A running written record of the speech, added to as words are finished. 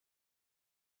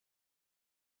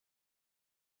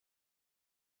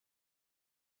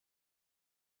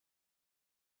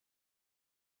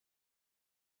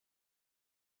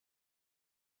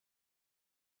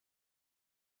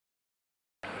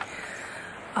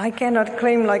I cannot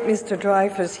claim, like Mr.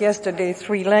 Dreyfus yesterday,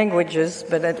 3 languages,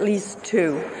 but at least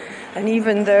 2. And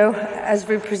even though, as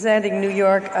representing New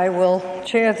York, I will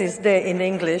chair this day in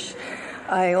English,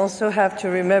 I also have to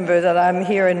remember that I'm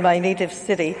here in my native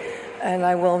city, and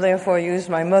I will therefore use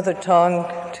my mother tongue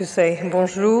to say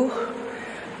bonjour,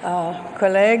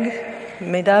 collègues,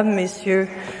 mesdames, messieurs,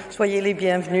 soyez les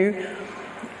bienvenus.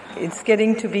 It's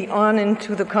getting to be on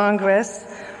into the Congress,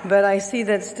 but I see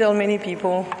that still many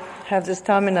people have the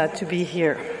stamina to be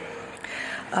here.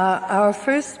 Our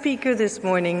first speaker this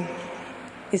morning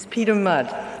is Peter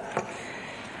Mudd.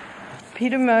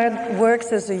 Peter Mudd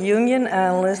works as a union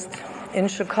analyst in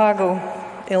Chicago,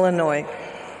 Illinois.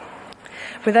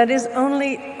 But that is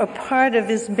only a part of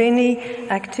his many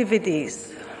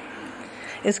activities.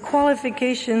 His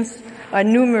qualifications are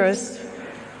numerous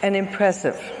and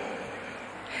impressive.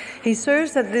 He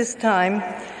serves at this time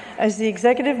as the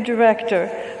executive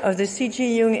director of the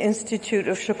C.G. Jung Institute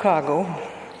of Chicago,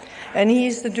 and he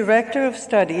is the director of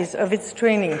studies of its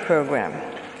training program.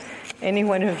 Any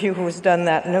one of you who has done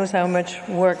that knows how much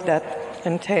work that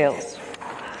entails.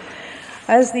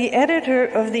 As the editor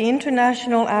of the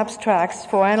International Abstracts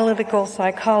for Analytical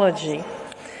Psychology,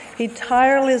 he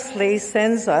tirelessly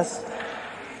sends us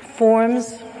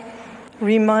forms,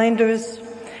 reminders,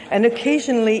 and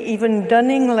occasionally even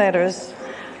dunning letters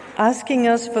asking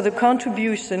us for the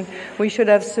contribution we should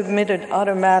have submitted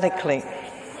automatically.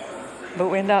 But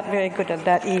we're not very good at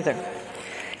that either.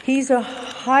 He's a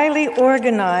highly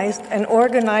organized and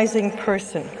organizing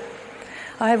person.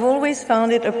 I have always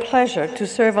found it a pleasure to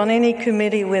serve on any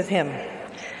committee with him.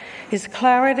 His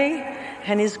clarity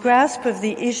and his grasp of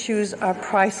the issues are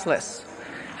priceless,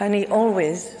 and he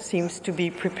always seems to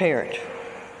be prepared.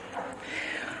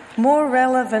 More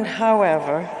relevant,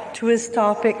 however, to his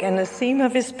topic and the theme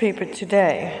of his paper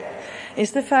today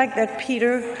is the fact that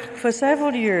Peter, for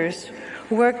several years,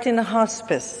 worked in a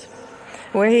hospice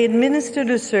where he administered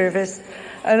a service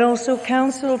and also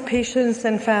counseled patients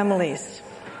and families,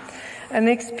 an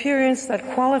experience that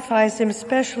qualifies him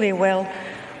especially well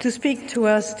to speak to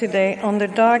us today on the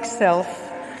dark self,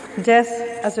 death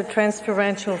as a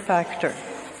transferential factor.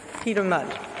 Peter Mudd.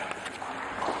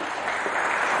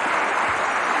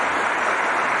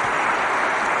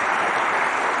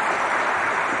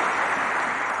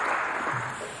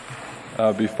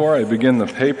 Before I begin the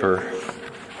paper,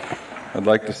 I'd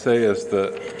like to say as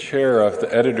the chair of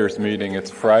the editors' meeting, it's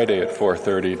Friday at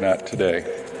 4:30, not today.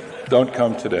 Don't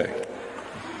come today.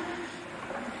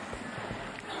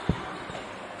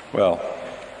 Well,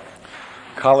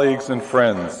 colleagues and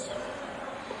friends,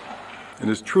 it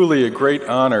is truly a great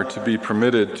honor to be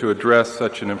permitted to address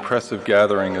such an impressive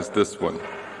gathering as this one.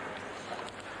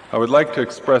 I would like to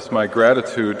express my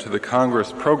gratitude to the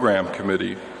Congress Program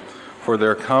Committee for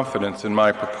their confidence in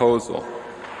my proposal,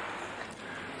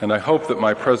 and I hope that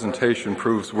my presentation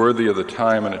proves worthy of the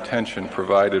time and attention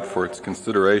provided for its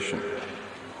consideration.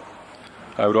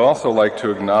 I would also like to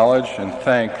acknowledge and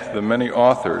thank the many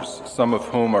authors, some of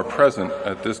whom are present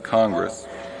at this Congress,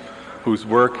 whose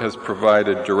work has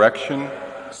provided direction,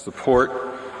 support,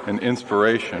 and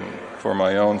inspiration for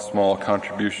my own small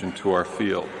contribution to our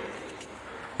field.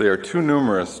 They are too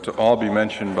numerous to all be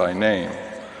mentioned by name,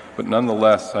 but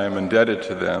nonetheless I am indebted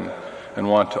to them and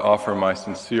want to offer my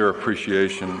sincere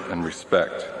appreciation and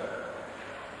respect.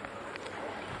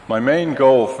 My main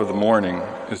goal for the morning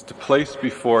is to place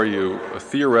before you a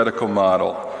theoretical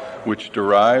model which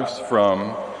derives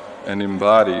from and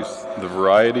embodies the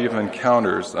variety of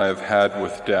encounters I have had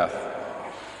with death,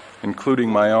 including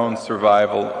my own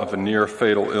survival of a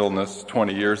near-fatal illness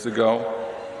 20 years ago,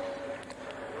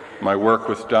 my work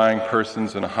with dying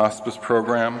persons in a hospice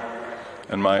program,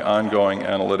 and my ongoing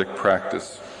analytic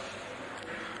practice.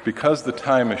 Because the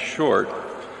time is short,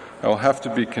 I will have to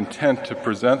be content to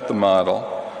present the model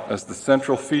as the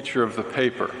central feature of the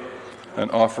paper and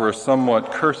offer a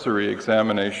somewhat cursory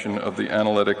examination of the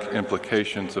analytic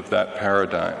implications of that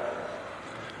paradigm.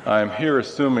 I am here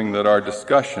assuming that our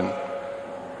discussion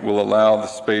will allow the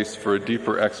space for a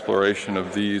deeper exploration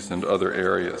of these and other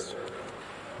areas.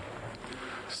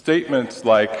 Statements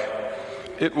like,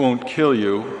 "It won't kill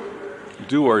you,"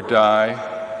 "do or die,"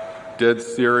 "dead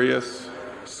serious,"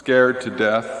 "scared to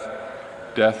death,"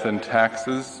 "death and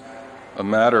taxes," "a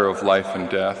matter of life and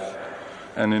death,"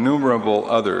 and innumerable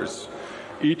others,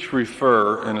 each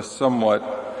refer in a somewhat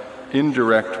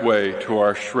indirect way to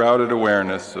our shrouded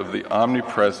awareness of the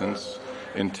omnipresence,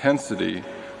 intensity,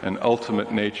 and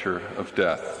ultimate nature of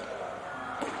death.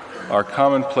 Our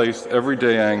commonplace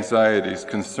everyday anxieties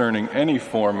concerning any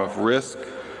form of risk,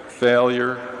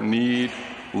 failure, need,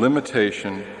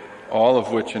 limitation, all of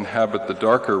which inhabit the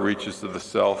darker reaches of the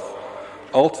self,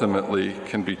 ultimately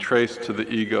can be traced to the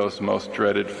ego's most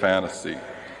dreaded fantasy,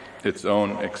 its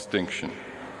own extinction.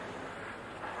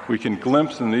 We can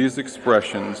glimpse in these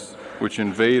expressions, which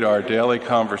invade our daily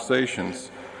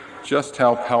conversations, just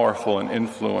how powerful an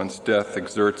influence death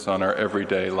exerts on our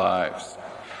everyday lives.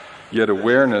 Yet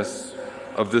awareness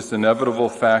of this inevitable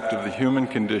fact of the human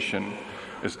condition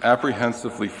is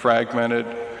apprehensively fragmented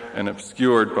and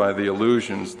obscured by the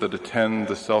illusions that attend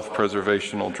the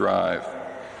self-preservational drive,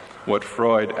 what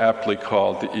Freud aptly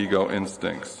called the ego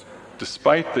instincts.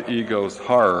 Despite the ego's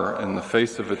horror in the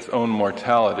face of its own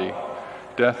mortality,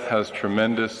 death has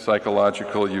tremendous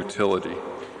psychological utility.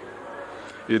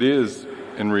 It is,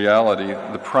 in reality,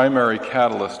 the primary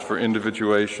catalyst for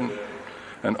individuation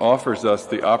and offers us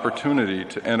the opportunity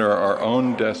to enter our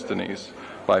own destinies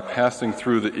by passing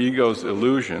through the ego's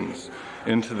illusions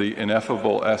into the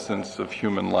ineffable essence of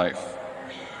human life.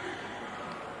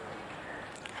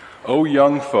 O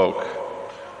young folk,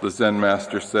 the Zen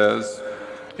master says,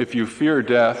 if you fear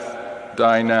death,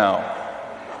 die now.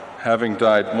 Having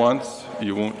died once,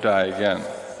 you won't die again.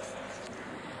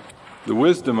 The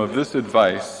wisdom of this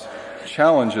advice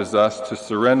challenges us to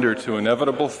surrender to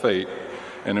inevitable fate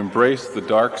and embrace the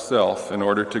dark self in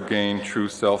order to gain true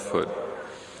selfhood.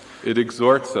 It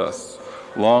exhorts us,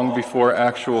 long before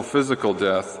actual physical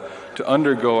death, to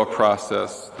undergo a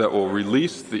process that will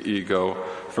release the ego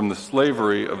from the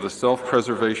slavery of the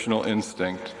self-preservational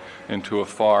instinct into a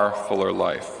far fuller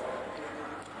life.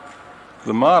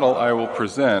 The model I will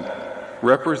present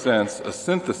represents a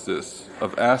synthesis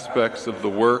of aspects of the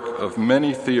work of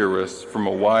many theorists from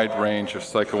a wide range of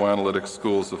psychoanalytic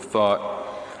schools of thought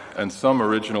and some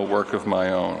original work of my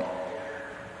own.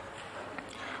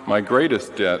 My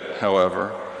greatest debt,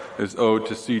 however, is owed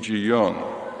to C.G. Jung,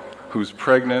 whose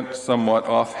pregnant, somewhat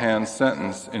offhand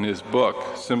sentence in his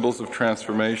book, Symbols of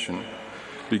Transformation,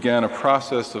 began a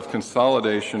process of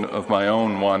consolidation of my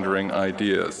own wandering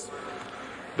ideas.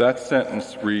 That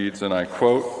sentence reads, and I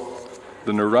quote,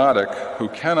 "The neurotic who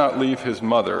cannot leave his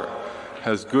mother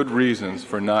has good reasons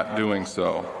for not doing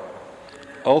so.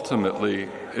 Ultimately,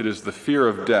 it is the fear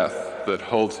of death that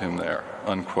holds him there,"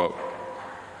 unquote.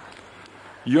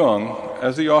 Jung,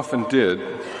 as he often did,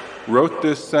 wrote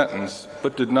this sentence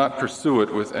but did not pursue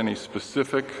it with any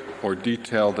specific or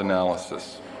detailed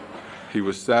analysis. He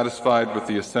was satisfied with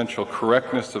the essential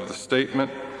correctness of the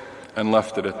statement and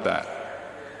left it at that.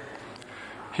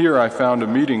 Here I found a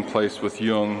meeting place with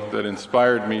Jung that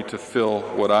inspired me to fill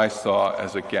what I saw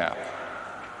as a gap.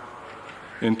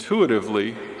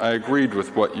 Intuitively, I agreed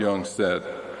with what Jung said,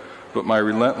 but my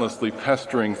relentlessly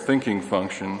pestering thinking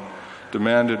function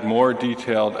demanded more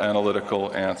detailed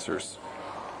analytical answers.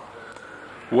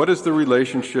 What is the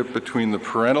relationship between the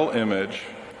parental image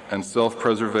and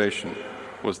self-preservation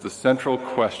was the central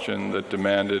question that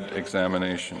demanded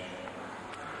examination.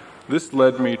 This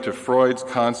led me to Freud's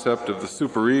concept of the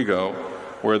superego,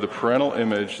 where the parental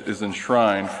image is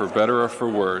enshrined for better or for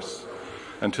worse,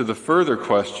 and to the further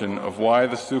question of why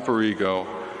the superego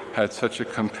had such a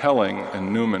compelling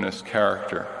and numinous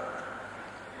character.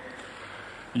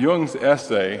 Jung's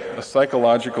essay, A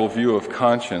Psychological View of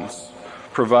Conscience,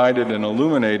 provided an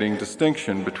illuminating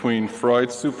distinction between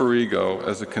Freud's superego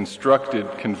as a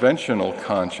constructed conventional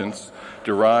conscience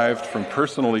derived from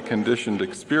personally conditioned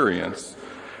experience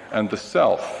and the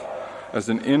self as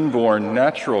an inborn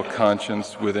natural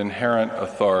conscience with inherent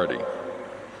authority.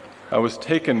 I was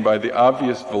taken by the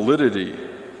obvious validity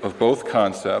of both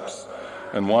concepts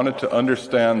and wanted to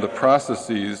understand the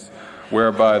processes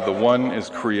whereby the one is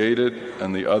created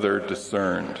and the other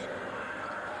discerned.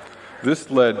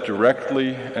 This led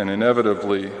directly and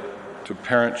inevitably to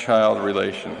parent-child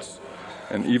relations,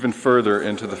 and even further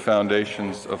into the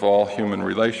foundations of all human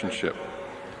relationship.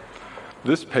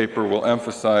 This paper will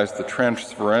emphasize the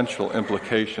transferential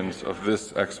implications of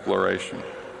this exploration.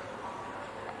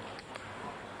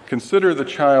 Consider the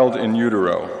child in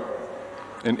utero,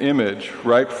 an image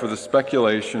ripe for the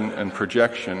speculation and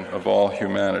projection of all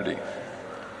humanity.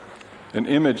 An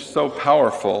image so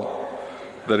powerful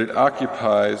that it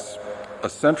occupies a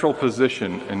central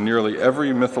position in nearly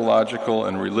every mythological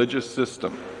and religious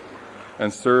system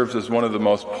and serves as one of the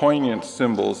most poignant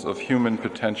symbols of human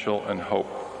potential and hope.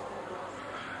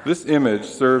 This image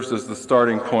serves as the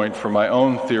starting point for my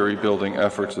own theory-building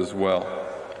efforts as well.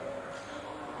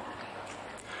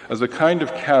 As a kind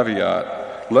of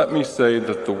caveat, let me say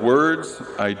that the words,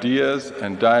 ideas,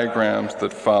 and diagrams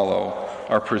that follow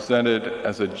are presented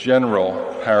as a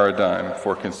general paradigm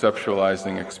for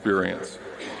conceptualizing experience.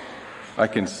 I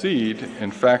concede,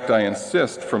 in fact I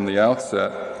insist from the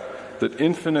outset, that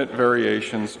infinite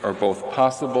variations are both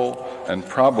possible and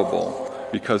probable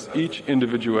because each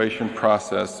individuation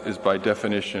process is by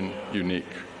definition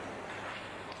unique.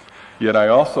 Yet I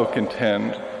also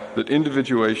contend that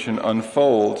individuation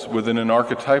unfolds within an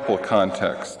archetypal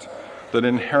context that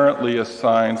inherently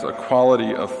assigns a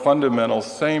quality of fundamental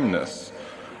sameness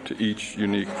to each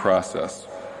unique process.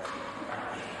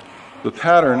 The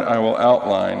pattern I will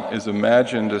outline is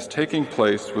imagined as taking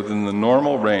place within the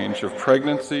normal range of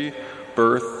pregnancy,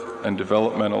 birth, and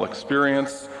developmental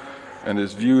experience, and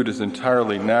is viewed as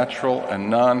entirely natural and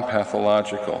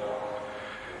non-pathological.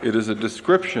 It is a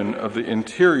description of the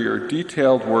interior,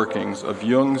 detailed workings of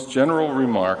Jung's general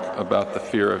remark about the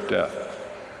fear of death.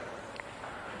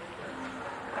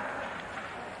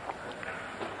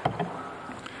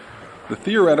 The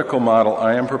theoretical model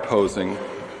I am proposing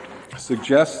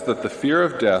suggests that the fear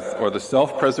of death, or the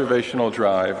self-preservational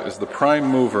drive, is the prime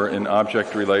mover in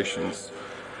object relations,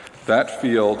 that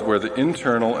field where the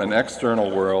internal and external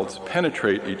worlds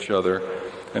penetrate each other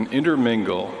and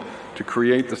intermingle to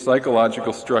create the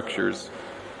psychological structures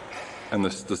and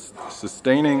the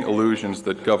sustaining illusions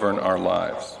that govern our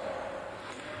lives.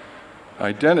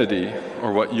 Identity,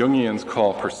 or what Jungians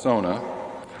call persona,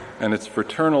 and its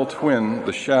fraternal twin,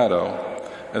 the shadow,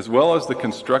 as well as the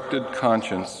constructed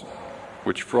conscience,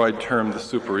 which Freud termed the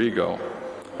superego,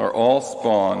 are all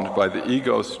spawned by the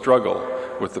ego's struggle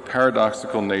with the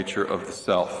paradoxical nature of the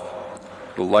self,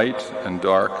 the light and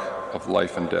dark of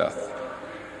life and death.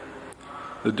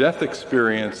 The death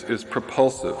experience is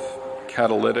propulsive,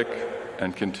 catalytic,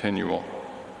 and continual.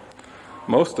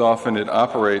 Most often it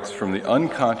operates from the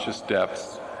unconscious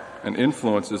depths and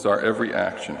influences our every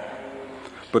action,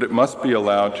 but it must be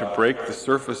allowed to break the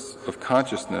surface of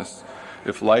consciousness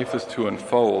if life is to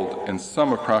unfold in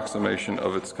some approximation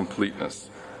of its completeness.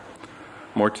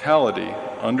 Mortality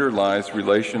underlies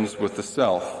relations with the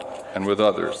self and with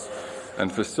others,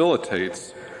 and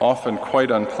facilitates, often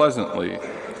quite unpleasantly,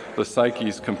 the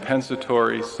psyche's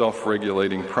compensatory,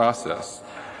 self-regulating process,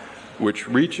 which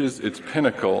reaches its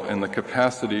pinnacle in the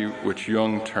capacity which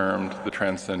Jung termed the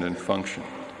transcendent function.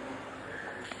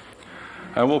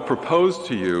 I will propose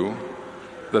to you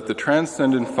that the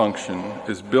transcendent function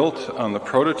is built on the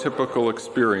prototypical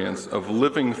experience of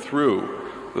living through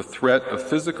the threat of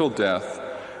physical death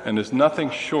and is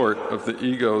nothing short of the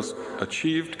ego's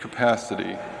achieved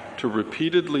capacity to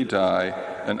repeatedly die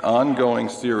an ongoing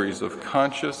series of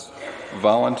conscious,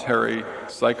 voluntary,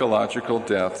 psychological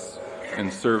deaths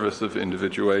in service of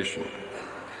individuation.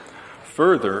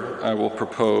 Further, I will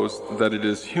propose that it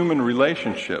is human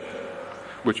relationship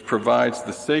which provides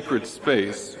the sacred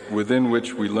space within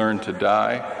which we learn to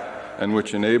die and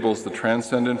which enables the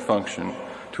transcendent function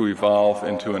to evolve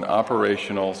into an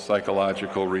operational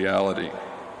psychological reality.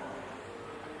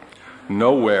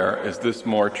 Nowhere is this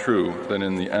more true than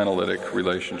in the analytic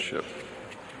relationship.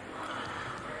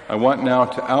 I want now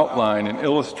to outline and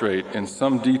illustrate in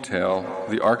some detail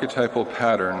the archetypal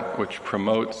pattern which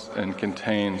promotes and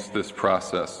contains this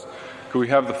process. Could we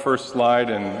have the first slide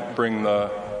and bring the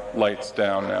lights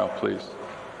down now, please?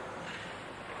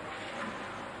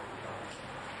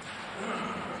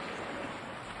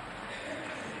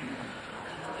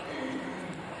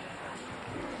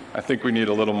 I think we need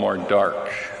a little more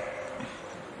dark.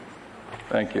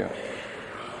 Thank you.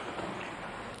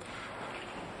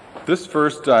 This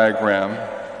first diagram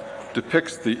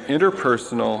depicts the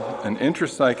interpersonal and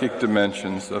intrapsychic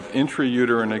dimensions of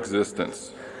intrauterine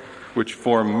existence, which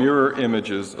form mirror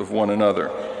images of one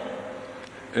another.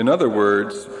 In other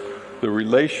words, the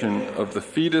relation of the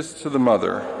fetus to the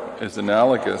mother is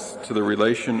analogous to the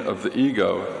relation of the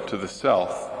ego to the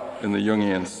self in the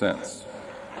Jungian sense.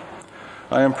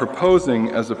 I am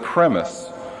proposing as a premise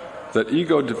that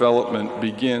ego development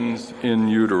begins in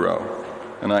utero,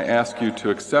 and I ask you to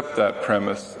accept that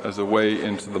premise as a way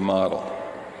into the model.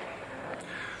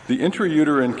 The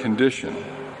intrauterine condition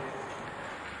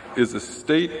is a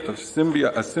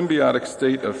symbiotic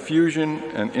state of fusion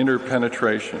and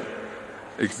interpenetration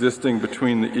existing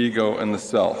between the ego and the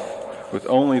self, with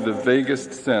only the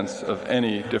vaguest sense of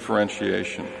any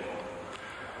differentiation.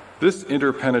 This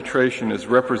interpenetration is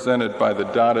represented by the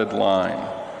dotted line,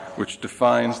 which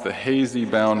defines the hazy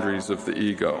boundaries of the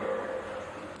ego.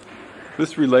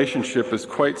 This relationship is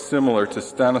quite similar to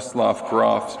Stanislav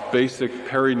Grof's basic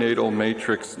perinatal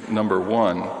matrix number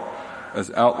 1,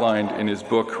 as outlined in his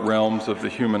book Realms of the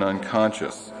Human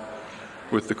Unconscious,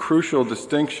 with the crucial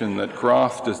distinction that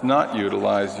Grof does not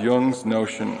utilize Jung's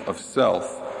notion of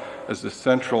self as a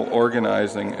central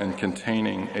organizing and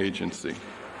containing agency.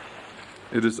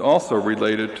 It is also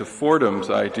related to Fordham's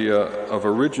idea of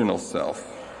original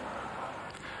self.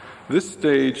 This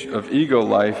stage of ego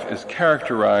life is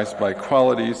characterized by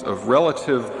qualities of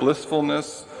relative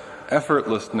blissfulness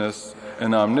effortlessness,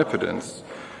 and omnipotence,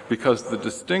 because the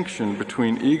distinction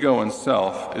between ego and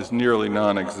self is nearly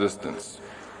non-existence.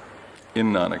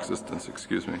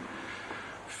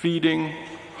 Feeding,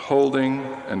 holding,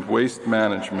 and waste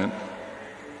management,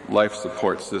 life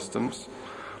support systems,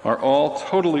 are all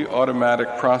totally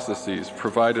automatic processes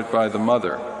provided by the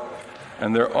mother,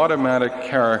 and their automatic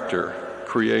character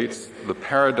creates the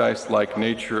paradise-like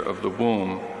nature of the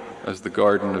womb as the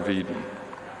Garden of Eden.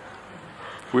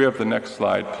 We have the next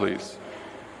slide, please.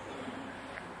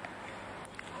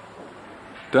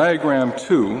 Diagram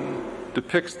 2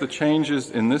 depicts the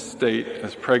changes in this state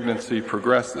as pregnancy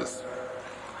progresses.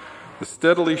 The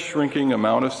steadily shrinking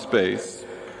amount of space,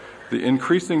 the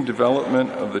increasing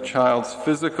development of the child's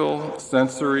physical,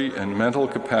 sensory, and mental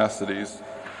capacities,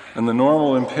 and the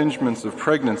normal impingements of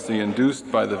pregnancy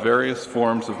induced by the various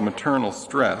forms of maternal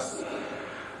stress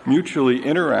mutually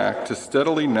interact to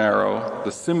steadily narrow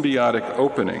the symbiotic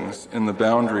openings in the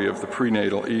boundary of the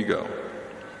prenatal ego.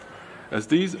 As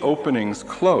these openings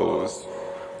close,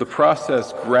 the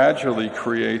process gradually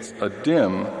creates a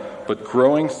dim but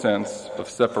growing sense of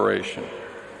separation.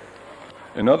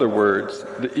 In other words,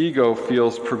 the ego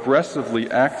feels progressively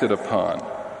acted upon,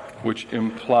 which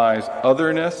implies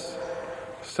otherness,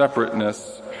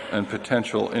 separateness, and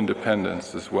potential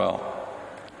independence as well.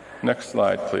 Next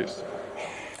slide, please.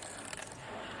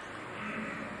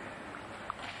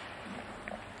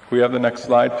 Can we have the next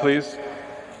slide, please?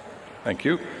 Thank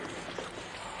you.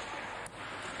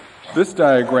 This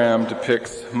diagram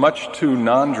depicts, much too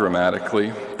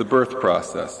non-dramatically, the birth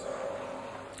process.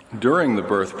 During the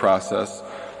birth process,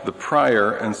 the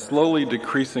prior and slowly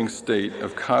decreasing state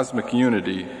of cosmic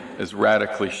unity is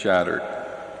radically shattered.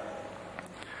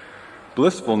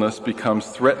 Blissfulness becomes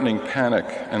threatening panic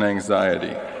and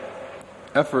anxiety.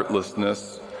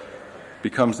 Effortlessness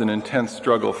becomes an intense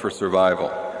struggle for survival.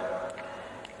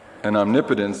 And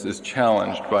omnipotence is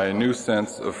challenged by a new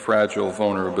sense of fragile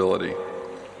vulnerability.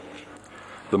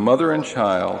 The mother and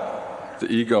child, the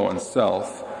ego and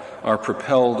self, are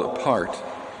propelled apart,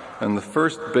 and the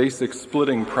first basic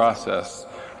splitting process,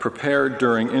 prepared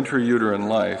during intrauterine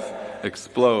life,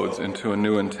 explodes into a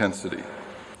new intensity,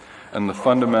 and the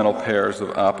fundamental pairs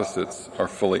of opposites are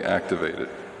fully activated.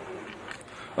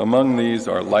 Among these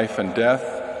are life and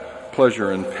death,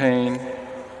 pleasure and pain,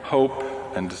 hope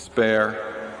and despair,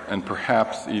 and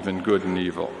perhaps even good and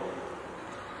evil.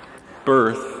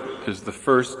 Birth is the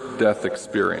first death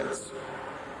experience.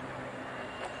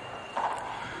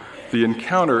 The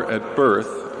encounter at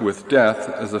birth with death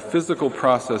as a physical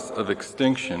process of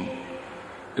extinction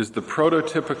is the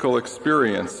prototypical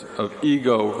experience of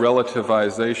ego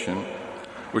relativization,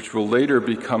 which will later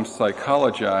become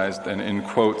psychologized and, in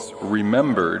quotes,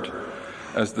 remembered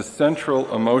as the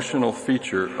central emotional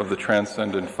feature of the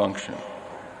transcendent function.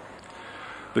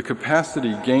 The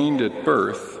capacity gained at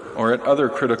birth or at other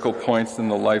critical points in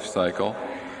the life cycle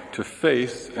to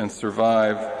face and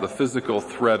survive the physical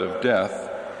threat of death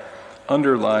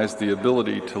underlies the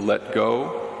ability to let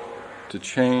go, to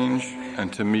change,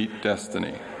 and to meet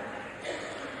destiny.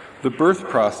 The birth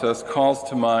process calls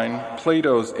to mind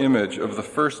Plato's image of the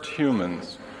first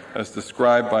humans as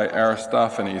described by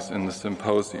Aristophanes in the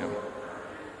Symposium.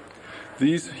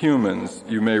 These humans,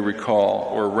 you may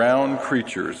recall, were round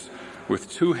creatures with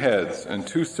 2 heads and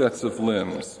 2 sets of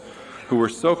limbs who were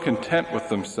so content with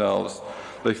themselves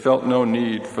they felt no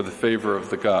need for the favor of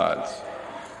the gods,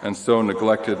 and so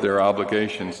neglected their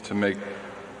obligations to make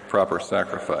proper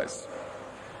sacrifice.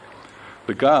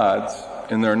 The gods,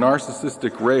 in their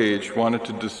narcissistic rage, wanted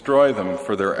to destroy them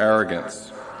for their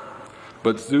arrogance,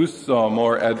 but Zeus saw a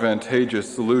more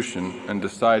advantageous solution and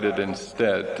decided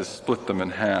instead to split them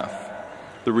in half.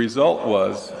 The result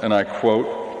was, and I quote,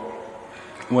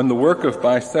 "When the work of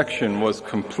bisection was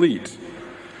complete,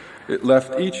 it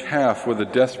left each half with a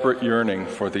desperate yearning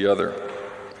for the other,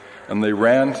 and they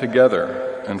ran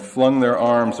together and flung their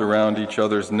arms around each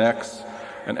other's necks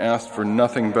and asked for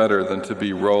nothing better than to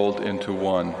be rolled into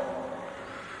one.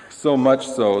 So much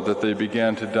so that they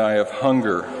began to die of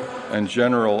hunger and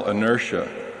general inertia,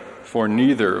 for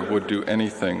neither would do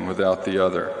anything without the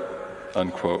other."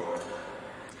 Unquote.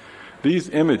 These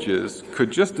images could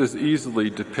just as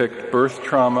easily depict birth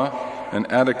trauma and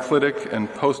ataclitic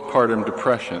and postpartum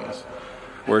depressions,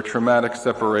 where traumatic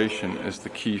separation is the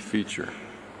key feature.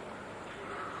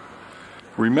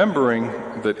 Remembering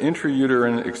that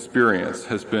intrauterine experience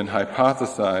has been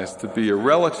hypothesized to be a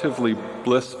relatively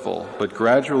blissful but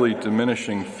gradually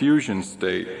diminishing fusion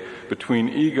state between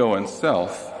ego and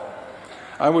self,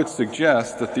 I would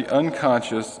suggest that the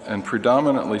unconscious and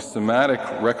predominantly somatic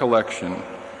recollection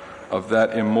of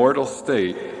that immortal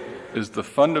state is the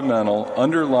fundamental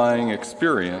underlying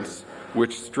experience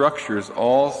which structures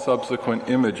all subsequent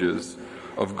images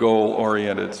of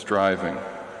goal-oriented striving.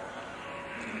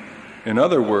 In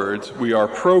other words, we are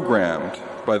programmed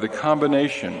by the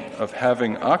combination of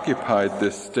having occupied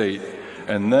this state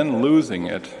and then losing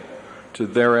it to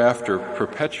thereafter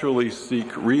perpetually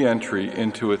seek re-entry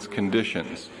into its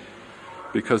conditions,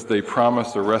 because they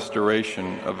promise a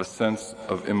restoration of a sense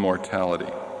of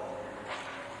immortality.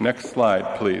 Next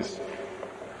slide, please.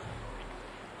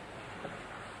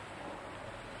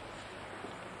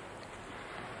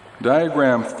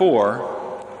 Diagram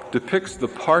 4 depicts the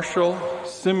partial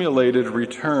simulated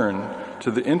return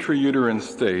to the intrauterine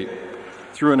state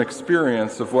through an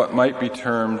experience of what might be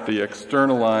termed the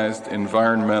externalized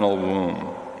environmental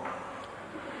womb.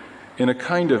 In a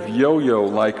kind of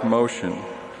yo-yo-like motion,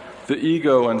 the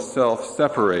ego and self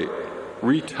separate,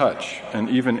 retouch, and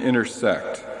even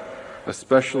intersect,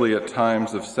 especially at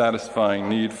times of satisfying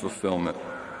need fulfillment.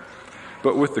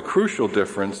 But with the crucial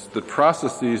difference that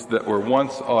processes that were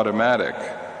once automatic,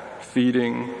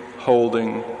 feeding,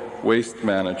 holding, waste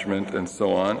management, and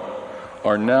so on,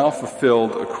 are now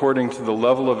fulfilled according to the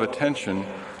level of attention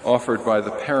offered by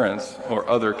the parents or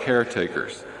other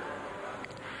caretakers.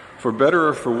 For better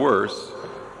or for worse,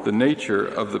 the nature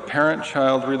of the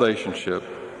parent-child relationship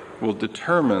will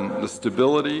determine the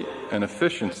stability and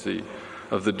efficiency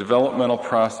of the developmental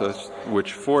process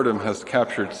which Fordham has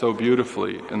captured so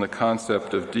beautifully in the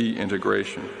concept of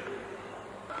de-integration.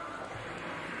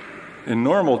 In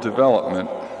normal development,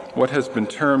 what has been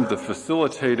termed the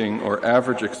facilitating or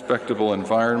average expectable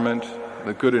environment,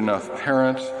 the good enough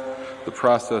parent, the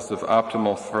process of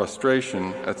optimal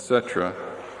frustration, etc.,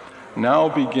 now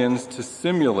begins to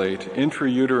simulate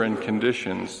intrauterine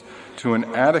conditions to an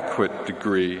adequate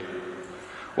degree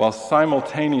while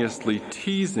simultaneously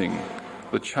teasing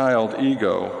the child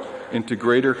ego into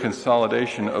greater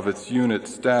consolidation of its unit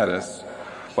status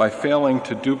by failing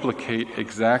to duplicate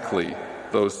exactly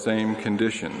those same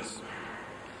conditions.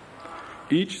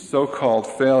 Each so-called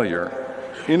failure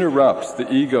interrupts the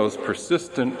ego's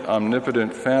persistent,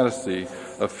 omnipotent fantasy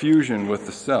of fusion with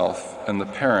the self and the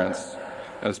parents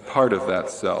as part of that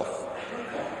self.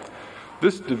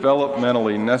 This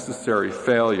developmentally necessary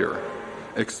failure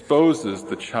exposes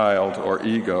the child or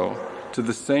ego to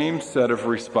the same set of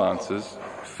responses,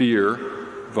 fear,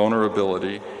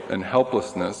 vulnerability, and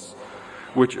helplessness,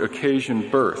 which occasion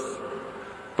birth,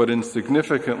 but in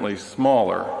significantly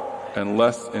smaller and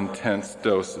less intense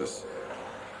doses.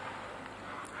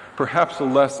 Perhaps a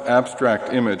less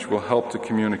abstract image will help to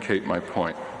communicate my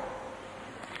point.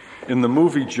 In the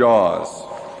movie Jaws,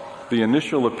 the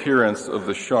initial appearance of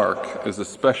the shark is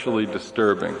especially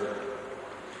disturbing.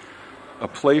 A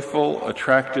playful,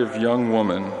 attractive young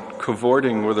woman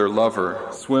cavorting with her lover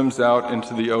swims out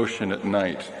into the ocean at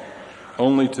night,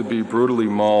 only to be brutally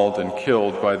mauled and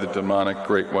killed by the demonic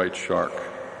great white shark.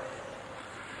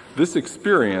 This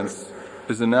experience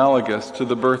is analogous to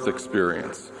the birth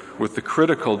experience, with the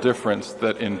critical difference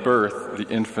that in birth the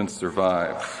infant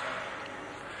survives.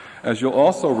 As you'll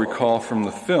also recall from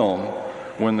the film,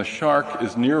 when the shark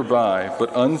is nearby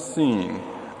but unseen,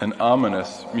 an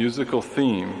ominous musical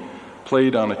theme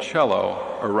played on a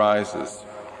cello arises.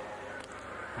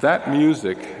 That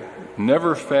music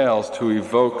never fails to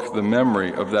evoke the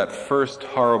memory of that first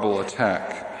horrible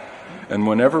attack, and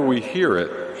whenever we hear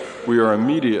it, we are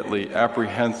immediately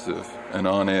apprehensive and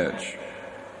on edge.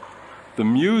 The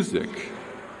music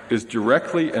is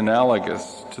directly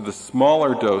analogous to the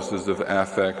smaller doses of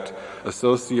affect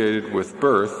associated with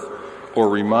birth or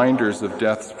reminders of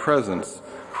death's presence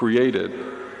created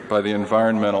by the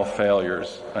environmental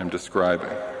failures I'm describing.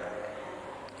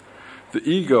 The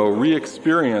ego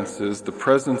re-experiences the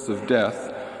presence of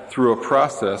death through a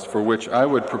process for which I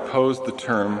would propose the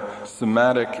term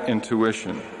somatic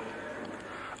intuition,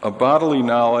 a bodily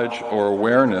knowledge or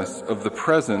awareness of the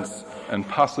presence and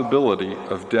possibility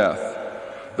of death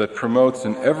that promotes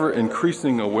an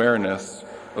ever-increasing awareness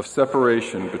of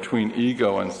separation between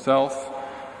ego and self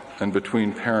and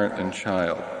between parent and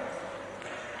child.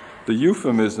 The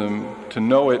euphemism, "to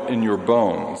know it in your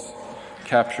bones,"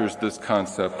 captures this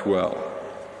concept well.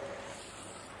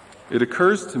 It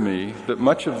occurs to me that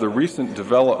much of the recent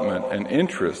development and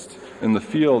interest in the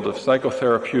field of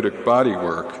psychotherapeutic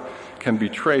bodywork can be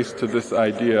traced to this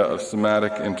idea of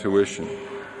somatic intuition.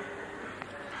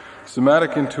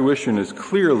 Somatic intuition is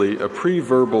clearly a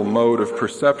pre-verbal mode of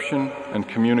perception and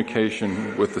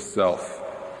communication with the self.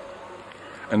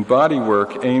 And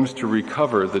bodywork aims to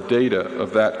recover the data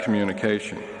of that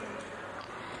communication.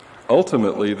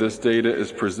 Ultimately, this data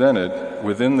is presented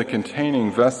within the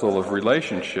containing vessel of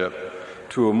relationship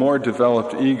to a more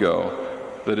developed ego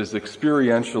that is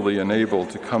experientially enabled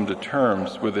to come to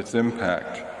terms with its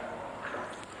impact.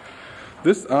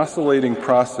 This oscillating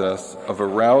process of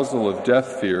arousal of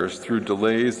death fears through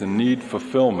delays in need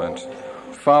fulfillment,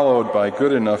 followed by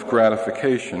good enough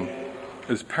gratification,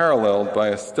 is paralleled by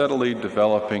a steadily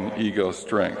developing ego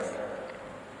strength.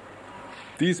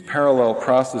 These parallel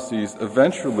processes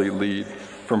eventually lead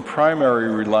from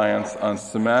primary reliance on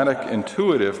somatic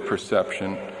intuitive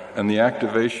perception and the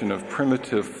activation of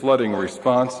primitive flooding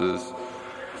responses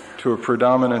to a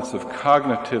predominance of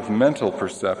cognitive mental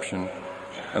perception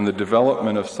and the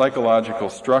development of psychological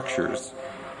structures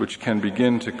which can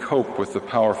begin to cope with the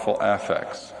powerful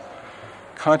affects.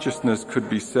 Consciousness could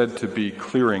be said to be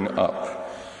clearing up.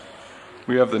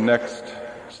 We have the next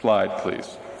slide,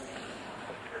 please.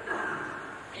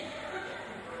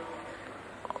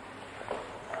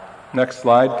 Next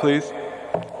slide, please.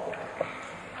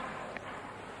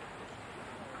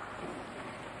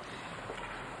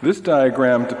 This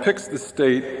diagram depicts the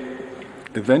state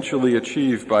eventually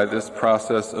achieved by this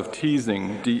process of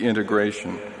teasing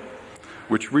deintegration,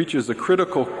 which reaches a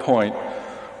critical point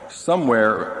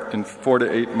somewhere in 4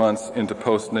 to 8 months into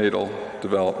postnatal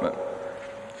development.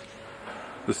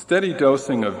 The steady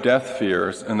dosing of death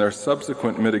fears and their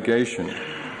subsequent mitigation,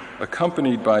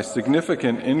 accompanied by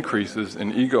significant increases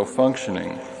in ego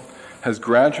functioning, has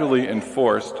gradually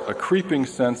enforced a creeping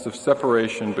sense of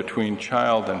separation between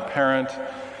child and parent,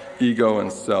 ego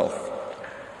and self.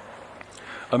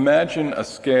 Imagine a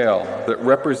scale that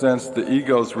represents the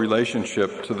ego's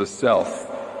relationship to the self.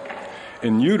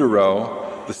 In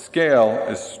utero, the scale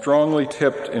is strongly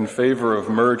tipped in favor of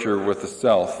merger with the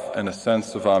self and a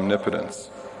sense of omnipotence.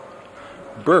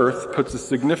 Birth puts a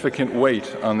significant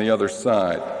weight on the other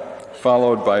side,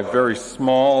 followed by very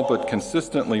small but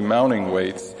consistently mounting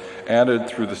weights added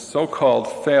through the so-called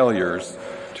failures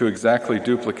to exactly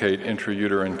duplicate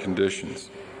intrauterine conditions.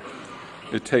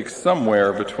 It takes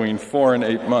somewhere between 4 and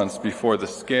 8 months before the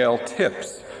scale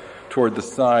tips toward the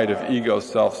side of ego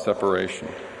self-separation.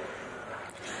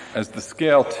 As the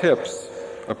scale tips,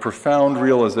 a profound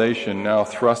realization now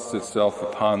thrusts itself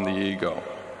upon the ego.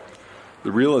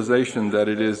 The realization that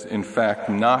it is, in fact,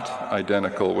 not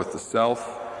identical with the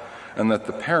self, and that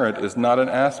the parent is not an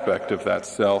aspect of that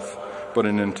self, but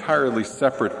an entirely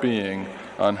separate being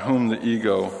on whom the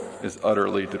ego is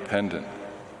utterly dependent.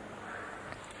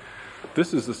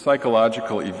 This is a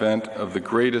psychological event of the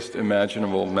greatest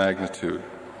imaginable magnitude,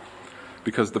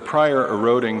 because the prior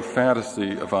eroding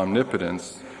fantasy of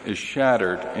omnipotence is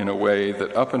shattered in a way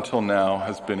that up until now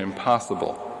has been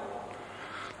impossible.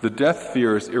 The death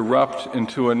fears erupt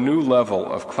into a new level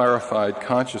of clarified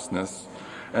consciousness,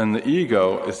 and the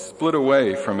ego is split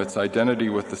away from its identity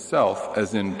with the self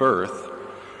as in birth,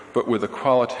 but with a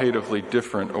qualitatively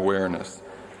different awareness.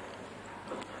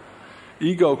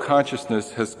 Ego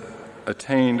consciousness has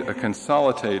attained a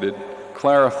consolidated,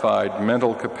 clarified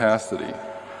mental capacity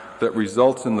that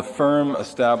results in the firm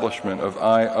establishment of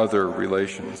I-other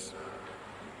relations.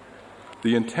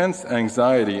 The intense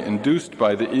anxiety induced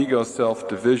by the ego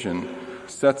self-division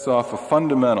sets off a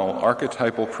fundamental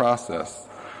archetypal process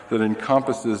that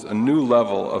encompasses a new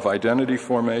level of identity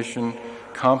formation,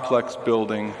 complex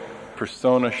building,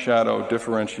 persona-shadow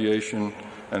differentiation,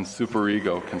 and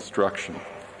superego construction.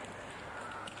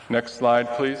 Next slide,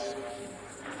 please.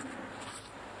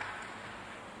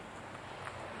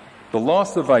 The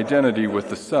loss of identity with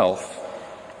the self,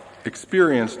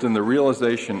 experienced in the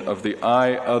realization of the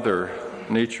I-other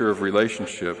nature of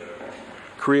relationship,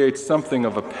 creates something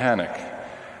of a panic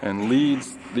and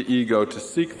leads the ego to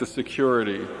seek the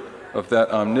security of that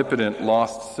omnipotent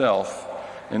lost self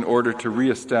in order to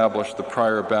reestablish the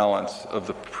prior balance of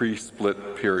the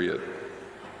pre-split period.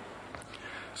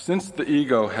 Since the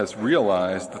ego has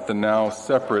realized that the now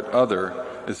separate other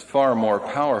is far more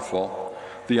powerful,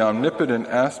 the omnipotent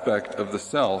aspect of the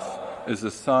self is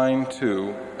assigned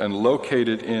to and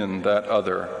located in that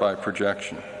other by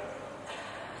projection.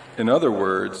 In other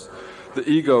words, the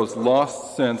ego's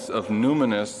lost sense of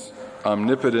numinous,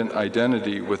 omnipotent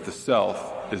identity with the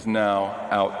self is now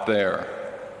out there.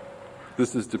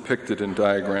 This is depicted in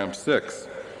diagram 6.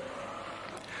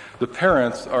 The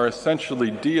parents are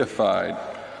essentially deified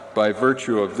by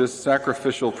virtue of this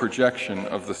sacrificial projection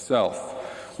of the self,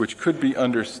 which could be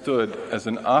understood as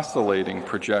an oscillating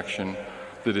projection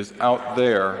that is out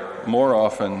there more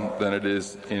often than it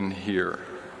is in here.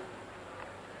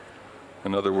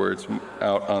 In other words,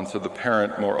 out onto the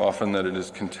parent more often than it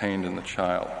is contained in the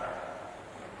child.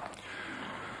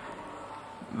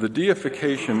 The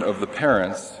deification of the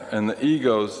parents and the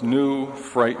ego's new,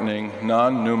 frightening,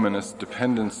 non-numinous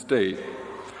dependent state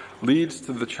leads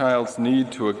to the child's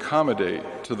need to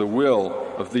accommodate to the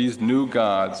will of these new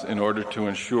gods in order to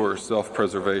ensure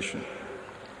self-preservation.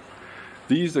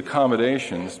 These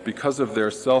accommodations, because of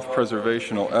their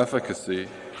self-preservational efficacy,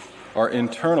 are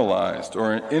internalized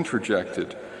or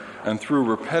introjected, and through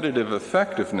repetitive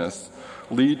effectiveness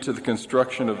lead to the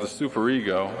construction of the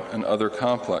superego and other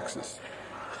complexes.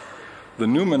 The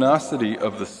numinosity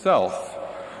of the self,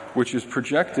 which is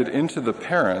projected into the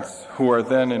parents, who are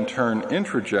then in turn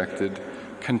introjected,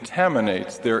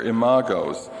 contaminates their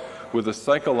imagos with a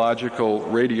psychological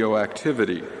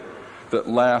radioactivity that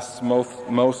lasts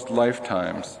most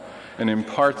lifetimes and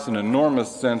imparts an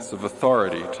enormous sense of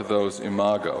authority to those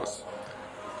imagos.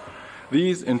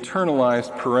 These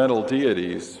internalized parental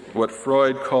deities, what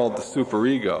Freud called the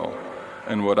superego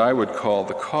and what I would call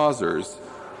the causers,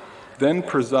 then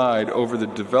preside over the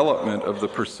development of the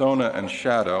persona and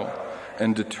shadow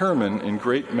and determine in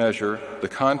great measure the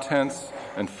contents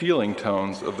and feeling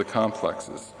tones of the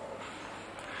complexes.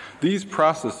 These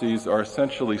processes are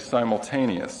essentially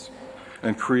simultaneous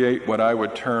and create what I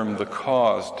would term the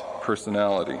caused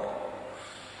personality.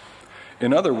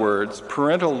 In other words,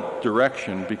 parental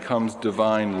direction becomes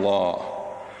divine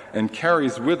law and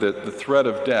carries with it the threat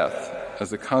of death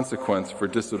as a consequence for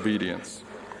disobedience.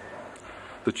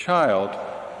 The child,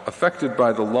 affected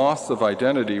by the loss of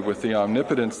identity with the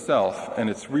omnipotent self and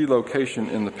its relocation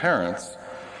in the parents,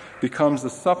 becomes a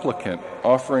supplicant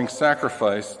offering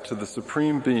sacrifice to the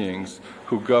supreme beings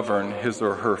who govern his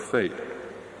or her fate.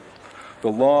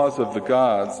 The laws of the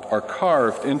gods are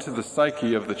carved into the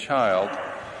psyche of the child,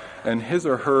 and his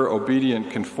or her obedient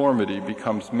conformity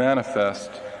becomes manifest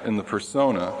in the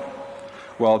persona,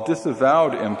 while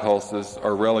disavowed impulses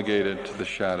are relegated to the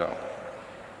shadow.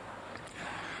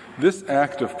 This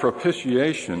act of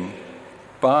propitiation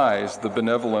buys the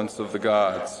benevolence of the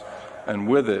gods, and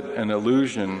with it an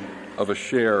illusion of a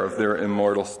share of their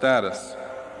immortal status.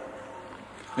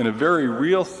 In a very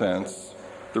real sense,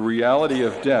 the reality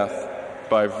of death,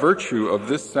 by virtue of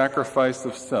this sacrifice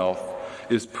of self,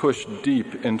 is pushed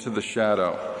deep into the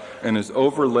shadow and is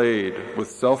overlaid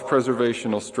with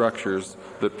self-preservational structures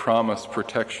that promise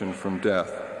protection from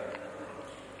death.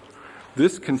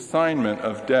 This consignment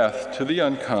of death to the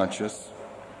unconscious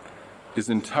is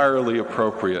entirely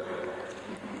appropriate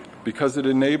because it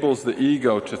enables the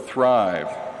ego to thrive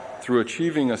through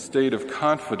achieving a state of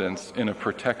confidence in a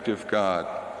protective God.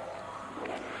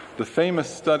 The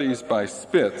famous studies by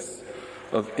Spitz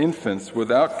of infants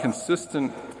without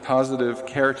consistent positive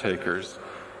caretakers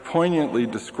poignantly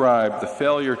describe the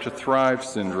failure to thrive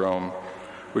syndrome,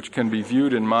 which can be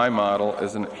viewed in my model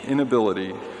as an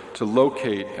inability to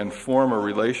locate and form a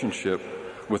relationship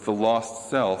with the lost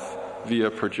self via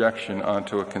projection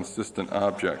onto a consistent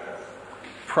object.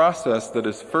 Process that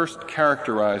is first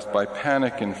characterized by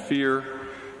panic and fear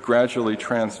gradually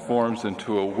transforms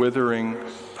into a withering,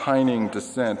 pining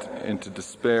descent into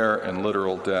despair and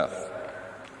literal death.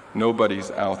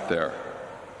 Nobody's out there.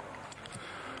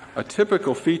 A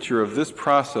typical feature of this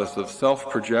process of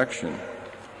self-projection,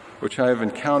 which I have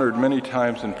encountered many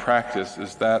times in practice,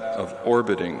 is that of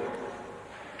orbiting.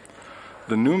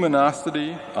 The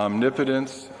numinosity,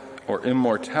 omnipotence, or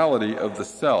immortality of the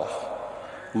self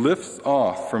lifts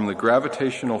off from the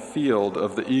gravitational field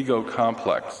of the ego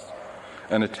complex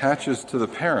and attaches to the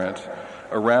parent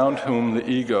around whom the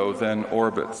ego then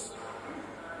orbits.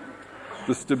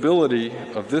 The stability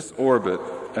of this orbit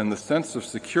and the sense of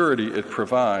security it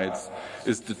provides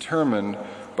is determined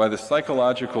by the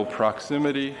psychological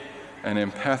proximity and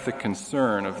empathic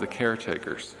concern of the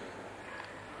caretakers.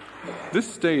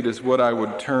 This state is what I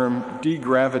would term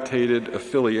degravitated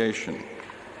affiliation,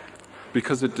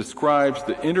 because it describes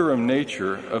the interim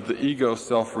nature of the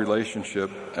ego-self relationship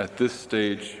at this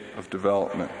stage of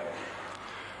development.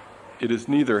 It is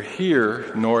neither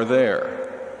here nor there,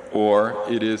 or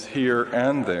it is here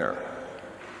and there.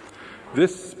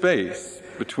 This space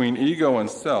between ego and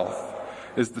self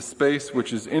is the space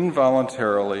which is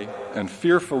involuntarily and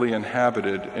fearfully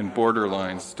inhabited in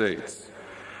borderline states,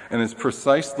 and is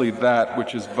precisely that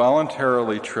which is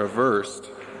voluntarily traversed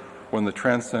when the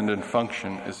transcendent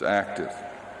function is active.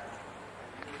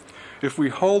 If we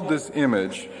hold this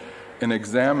image and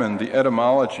examine the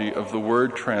etymology of the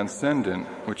word transcendent,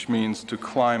 which means to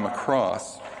climb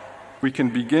across, we can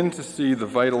begin to see the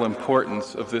vital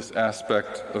importance of this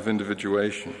aspect of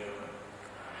individuation.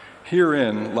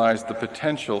 Herein lies the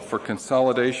potential for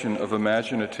consolidation of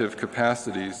imaginative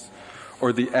capacities,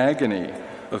 or the agony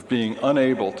of being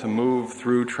unable to move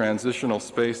through transitional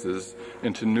spaces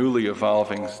into newly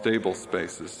evolving stable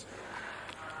spaces.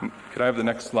 Could I have the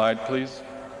next slide, please?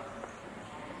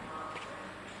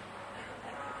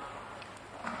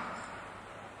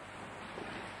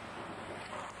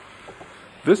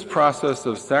 This process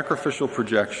of sacrificial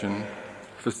projection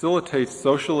facilitates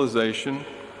socialization,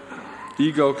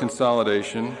 ego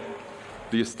consolidation,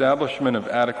 the establishment of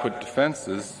adequate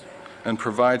defenses, and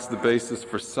provides the basis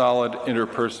for solid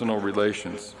interpersonal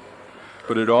relations.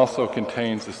 But it also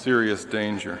contains a serious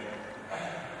danger.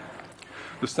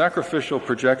 The sacrificial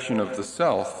projection of the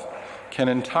self can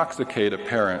intoxicate a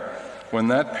parent when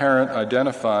that parent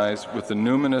identifies with the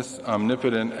numinous,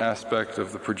 omnipotent aspect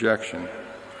of the projection,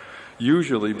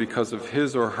 usually because of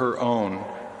his or her own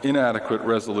inadequate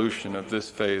resolution of this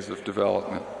phase of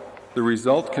development. The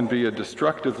result can be a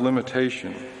destructive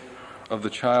limitation of the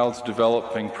child's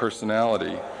developing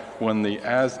personality when the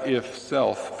as-if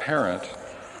self parent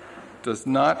does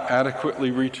not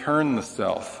adequately return the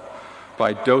self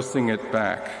by dosing it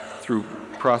back through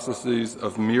processes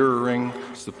of mirroring,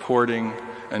 supporting,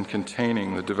 and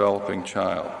containing the developing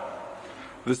child.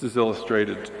 This is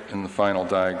illustrated in the final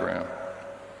diagram.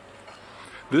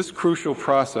 This crucial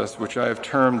process, which I have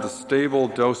termed the stable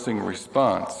dosing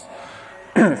response,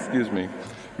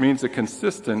 means a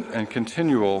consistent and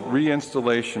continual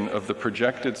reinstallation of the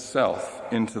projected self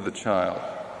into the child.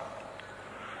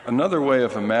 Another way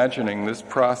of imagining this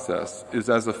process is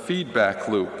as a feedback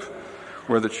loop,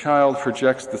 where the child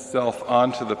projects the self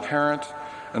onto the parent,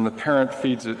 and the parent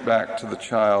feeds it back to the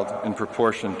child in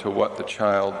proportion to what the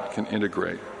child can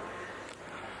integrate.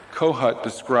 Kohut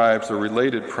describes a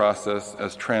related process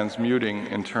as transmuting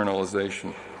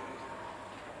internalization.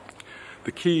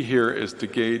 The key here is to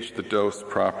gauge the dose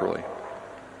properly.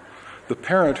 The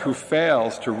parent who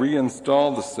fails to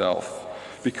reinstall the self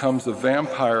becomes a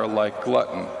vampire-like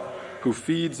glutton who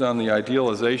feeds on the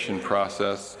idealization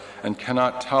process and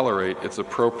cannot tolerate its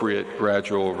appropriate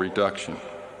gradual reduction.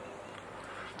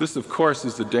 This, of course,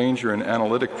 is a danger in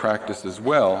analytic practice as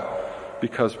well,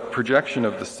 because projection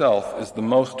of the self is the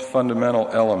most fundamental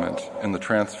element in the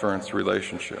transference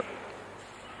relationship.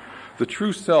 The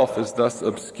true self is thus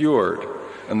obscured,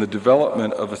 and the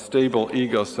development of a stable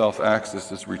ego-self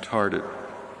axis is retarded.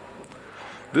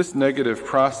 This negative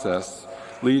process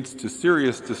leads to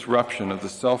serious disruption of the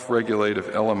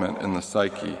self-regulative element in the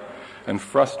psyche and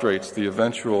frustrates the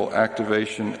eventual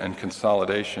activation and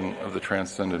consolidation of the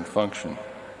transcendent function.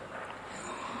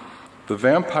 The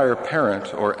vampire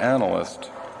parent or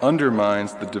analyst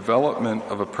undermines the development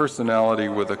of a personality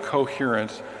with a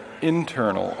coherent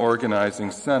internal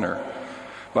organizing center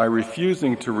by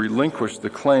refusing to relinquish the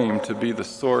claim to be the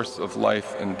source of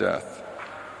life and death.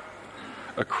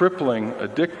 A crippling,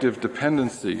 addictive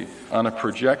dependency on a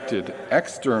projected,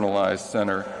 externalized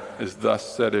center is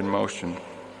thus set in motion.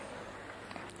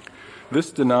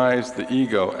 This denies the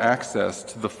ego access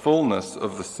to the fullness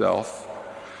of the self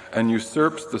and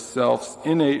usurps the self's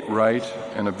innate right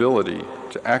and ability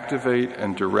to activate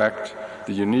and direct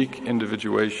the unique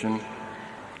individuation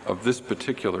of this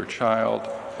particular child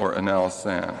or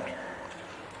analysand.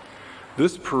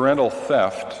 This parental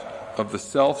theft of the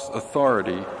self's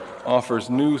authority offers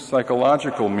new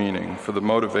psychological meaning for the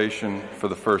motivation for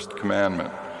the first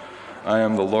commandment. I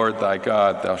am the Lord thy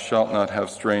God, thou shalt not have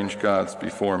strange gods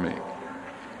before me.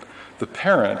 The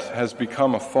parent has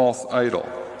become a false idol,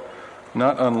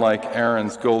 not unlike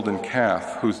Aaron's golden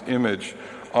calf, whose image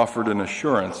offered an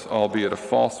assurance, albeit a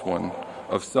false one,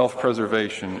 of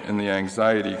self-preservation in the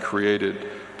anxiety created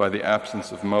by the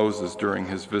absence of Moses during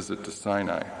his visit to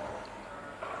Sinai.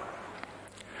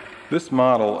 This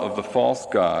model of the false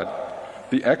god,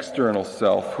 the external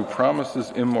self who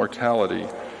promises immortality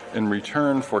in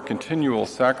return for continual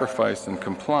sacrifice and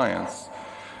compliance,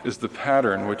 is the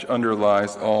pattern which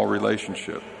underlies all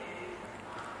relationship.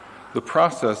 The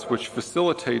process which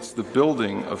facilitates the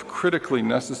building of critically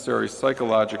necessary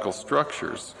psychological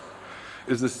structures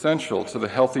is essential to the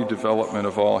healthy development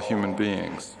of all human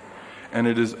beings, and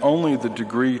it is only the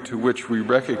degree to which we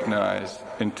recognize,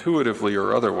 intuitively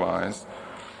or otherwise,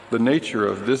 the nature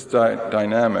of this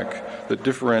dynamic that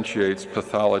differentiates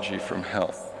pathology from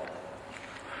health.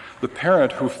 The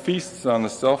parent who feasts on the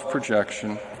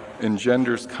self-projection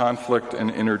engenders conflict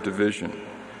and inner division,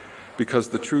 because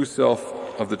the true self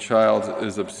of the child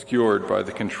is obscured by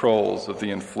the controls of the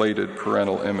inflated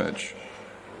parental image.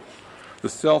 The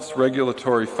self's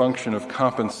regulatory function of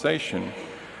compensation,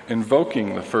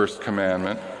 invoking the first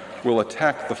commandment, will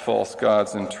attack the false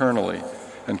gods internally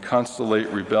and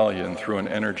constellate rebellion through an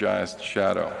energized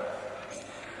shadow.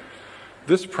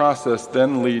 This process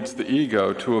then leads the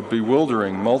ego to a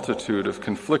bewildering multitude of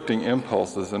conflicting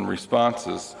impulses and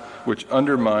responses which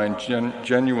undermine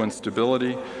genuine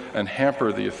stability and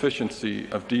hamper the efficiency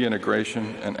of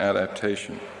deintegration and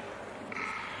adaptation.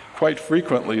 Quite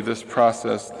frequently, this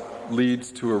process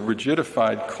leads to a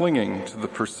rigidified clinging to the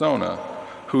persona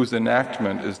whose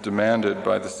enactment is demanded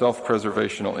by the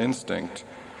self-preservational instinct,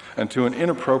 and to an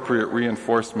inappropriate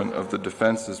reinforcement of the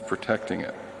defenses protecting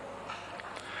it.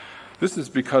 This is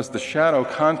because the shadow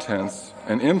contents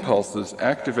and impulses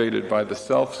activated by the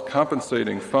self's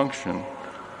compensating function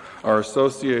are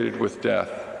associated with death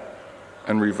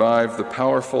and revive the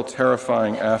powerful,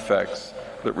 terrifying affects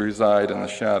that reside in the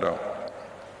shadow.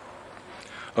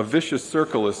 A vicious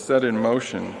circle is set in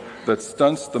motion that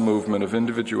stunts the movement of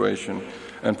individuation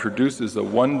and produces a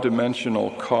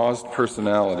one-dimensional caused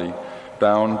personality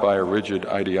bound by a rigid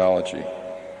ideology.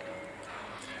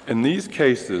 In these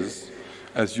cases,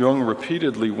 as Jung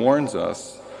repeatedly warns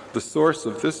us, the source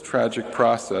of this tragic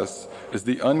process is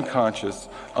the unconscious,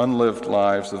 unlived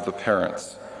lives of the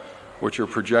parents, which are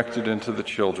projected into the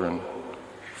children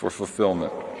for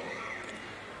fulfillment.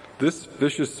 This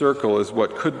vicious circle is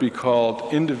what could be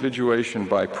called individuation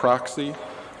by proxy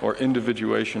or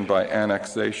individuation by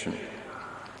annexation.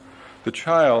 The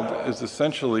child is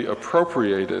essentially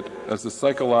appropriated as a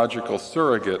psychological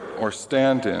surrogate or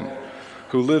stand-in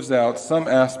who lives out some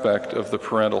aspect of the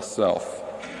parental self.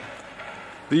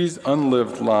 These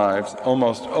unlived lives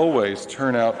almost always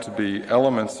turn out to be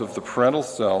elements of the parental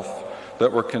self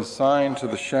that were consigned to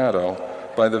the shadow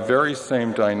by the very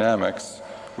same dynamics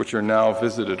which are now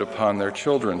visited upon their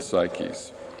children's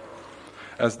psyches.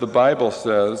 As the Bible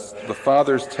says, the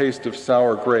fathers taste of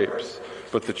sour grapes,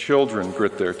 but the children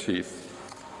grit their teeth.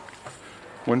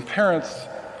 When parents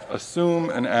assume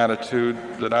an attitude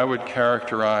that I would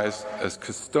characterize as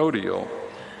custodial,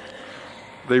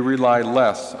 they rely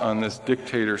less on this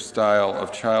dictator style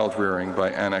of child rearing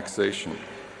by annexation.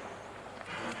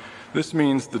 This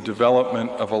means the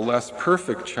development of a less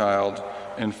perfect child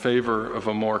in favor of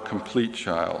a more complete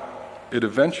child. It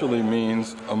eventually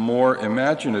means a more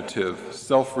imaginative,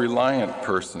 self-reliant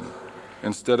person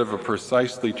instead of a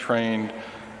precisely trained,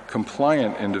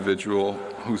 compliant individual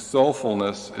whose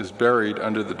soulfulness is buried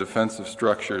under the defensive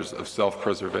structures of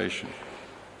self-preservation.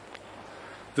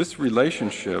 This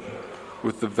relationship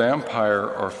with the vampire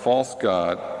or false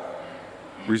god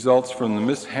results from the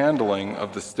mishandling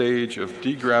of the stage of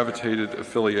degravitated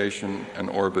affiliation and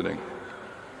orbiting.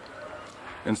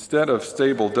 Instead of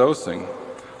stable dosing,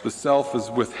 the self is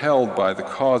withheld by the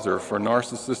causer for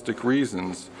narcissistic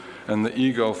reasons, and the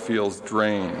ego feels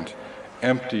drained,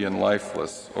 empty and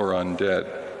lifeless, or undead.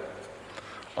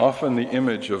 Often the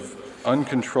image of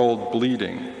uncontrolled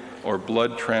bleeding or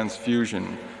blood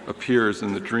transfusion appears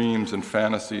in the dreams and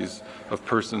fantasies of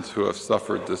persons who have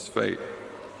suffered this fate.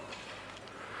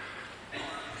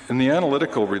 In the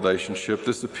analytical relationship,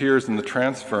 this appears in the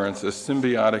transference as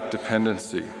symbiotic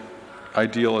dependency,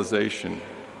 idealization,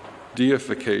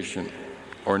 deification,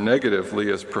 or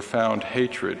negatively as profound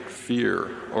hatred,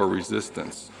 fear, or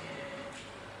resistance.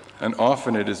 And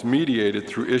often it is mediated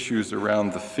through issues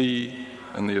around the fee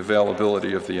and the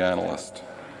availability of the analyst.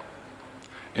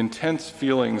 Intense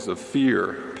feelings of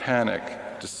fear,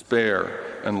 panic, despair,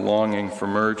 and longing for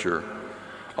merger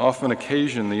often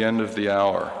occasion the end of the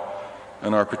hour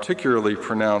and are particularly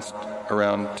pronounced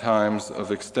around times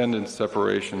of extended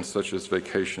separation such as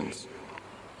vacations.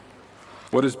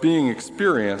 What is being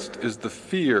experienced is the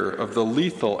fear of the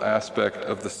lethal aspect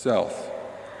of the self,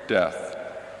 death,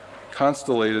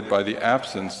 constellated by the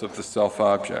absence of the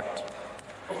self-object.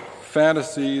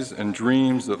 Fantasies and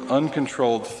dreams of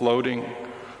uncontrolled floating,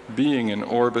 being in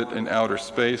orbit in outer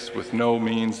space with no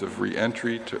means of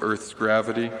re-entry to Earth's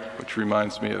gravity, which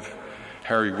reminds me of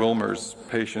Harry Wilmer's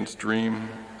patient's dream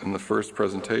in the first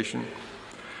presentation,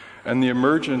 and the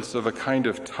emergence of a kind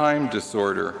of time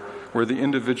disorder where the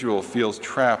individual feels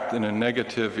trapped in a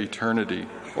negative eternity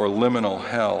or liminal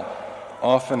hell,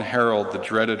 often herald the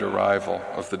dreaded arrival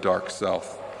of the dark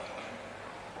self.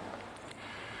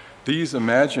 These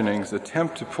imaginings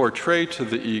attempt to portray to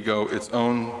the ego its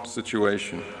own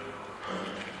situation.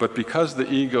 But because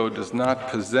the ego does not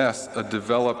possess a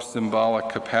developed symbolic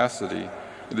capacity,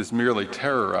 it is merely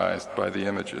terrorized by the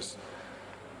images.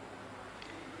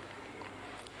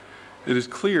 It is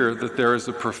clear that there is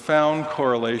a profound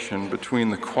correlation between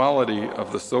the quality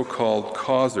of the so-called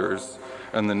causers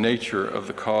and the nature of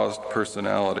the caused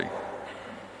personality.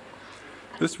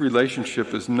 This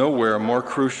relationship is nowhere more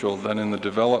crucial than in the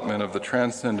development of the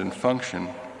transcendent function,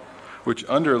 which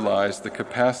underlies the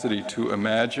capacity to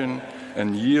imagine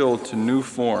and yield to new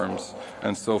forms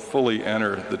and so fully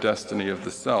enter the destiny of the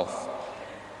self.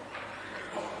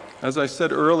 As I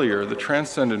said earlier, the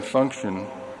transcendent function,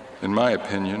 in my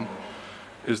opinion,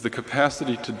 is the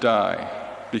capacity to die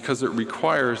because it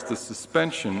requires the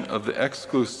suspension of the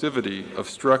exclusivity of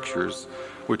structures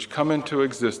which come into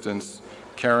existence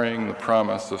carrying the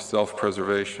promise of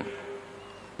self-preservation.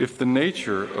 If the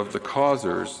nature of the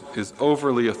causers is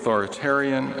overly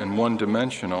authoritarian and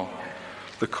one-dimensional,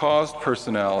 the caused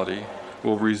personality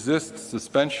will resist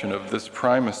suspension of this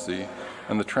primacy,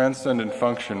 and the transcendent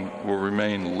function will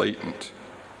remain latent.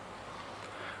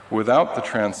 Without the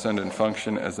transcendent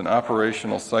function as an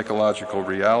operational psychological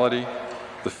reality,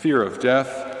 the fear of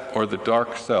death or the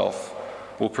dark self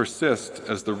will persist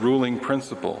as the ruling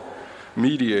principle,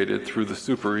 mediated through the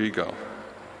superego.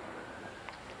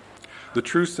 The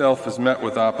true self is met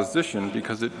with opposition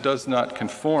because it does not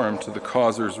conform to the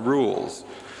causer's rules,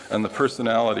 and the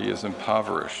personality is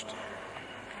impoverished.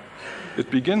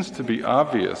 It begins to be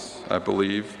obvious, I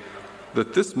believe,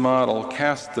 that this model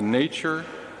casts the nature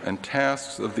and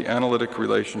tasks of the analytic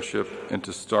relationship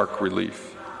into stark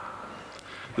relief.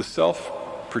 The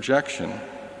self-projection,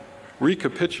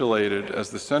 recapitulated as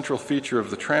the central feature of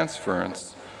the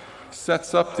transference,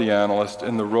 sets up the analyst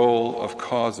in the role of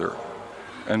causer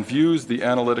and views the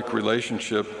analytic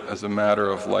relationship as a matter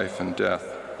of life and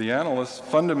death. The analyst's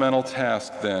fundamental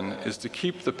task, then, is to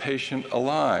keep the patient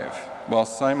alive while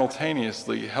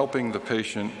simultaneously helping the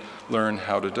patient learn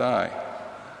how to die.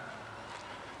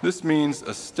 This means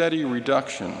a steady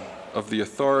reduction of the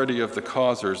authority of the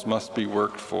causers must be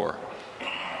worked for,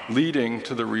 leading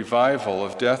to the revival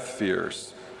of death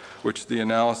fears, which the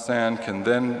analysand can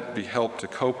then be helped to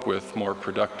cope with more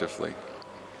productively.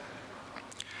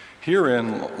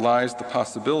 Herein lies the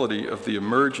possibility of the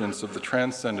emergence of the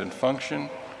transcendent function,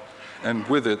 and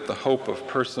with it the hope of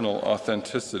personal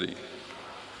authenticity.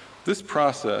 This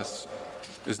process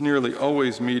is nearly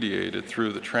always mediated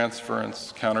through the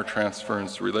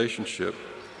transference-countertransference relationship,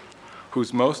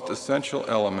 whose most essential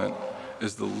element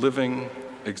is the living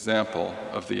example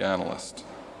of the analyst.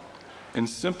 In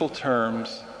simple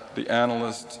terms, the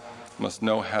analyst must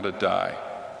know how to die.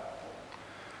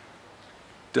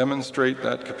 Demonstrate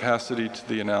that capacity to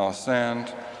the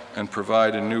analysand and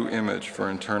provide a new image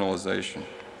for internalization.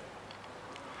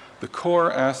 The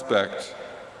core aspect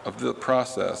of the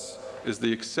process is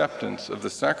the acceptance of the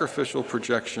sacrificial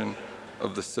projection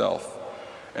of the self,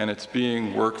 and it's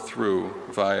being worked through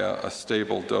via a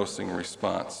stable dosing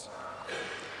response.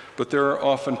 But there are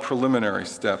often preliminary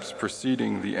steps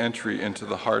preceding the entry into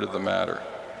the heart of the matter.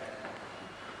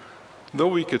 Though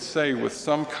we could say with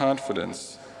some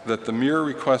confidence that the mere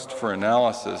request for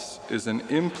analysis is an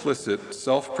implicit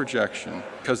self-projection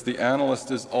because the analyst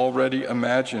is already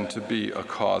imagined to be a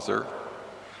causer,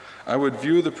 I would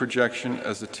view the projection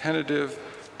as a tentative,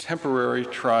 temporary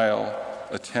trial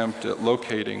attempt at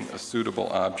locating a suitable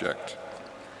object.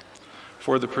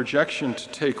 For the projection to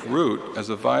take root as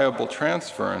a viable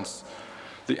transference,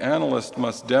 the analyst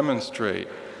must demonstrate,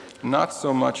 not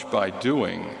so much by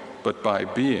doing, but by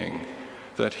being,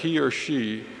 that he or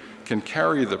she can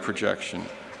carry the projection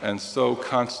and so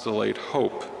constellate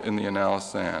hope in the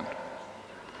analysand.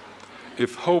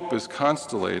 If hope is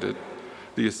constellated,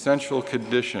 the essential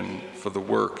condition for the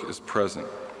work is present,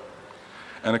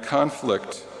 and a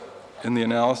conflict in the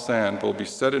analysand will be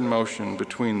set in motion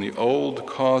between the old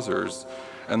causers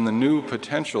and the new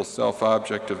potential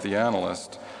self-object of the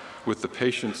analyst, with the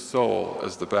patient's soul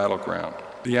as the battleground.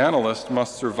 The analyst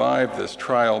must survive this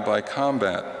trial by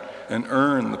combat and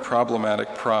earn the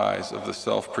problematic prize of the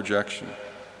self-projection.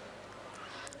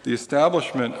 The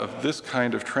establishment of this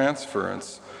kind of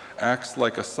transference acts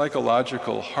like a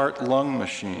psychological heart-lung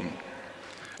machine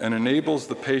and enables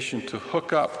the patient to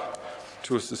hook up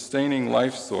to a sustaining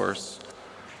life source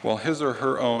while his or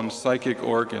her own psychic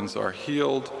organs are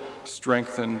healed,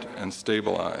 strengthened, and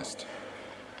stabilized.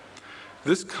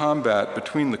 This combat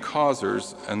between the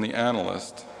causers and the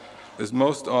analyst is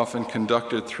most often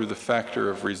conducted through the factor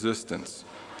of resistance,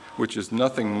 which is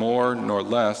nothing more nor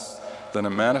less than a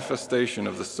manifestation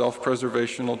of the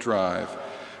self-preservational drive,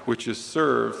 which is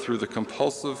served through the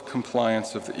compulsive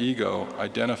compliance of the ego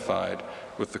identified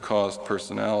with the caused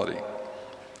personality.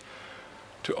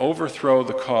 To overthrow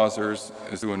the causers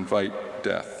is to invite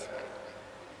death.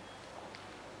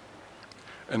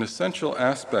 An essential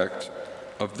aspect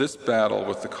of this battle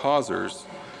with the causers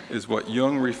is what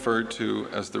Jung referred to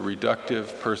as the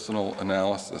reductive personal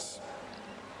analysis.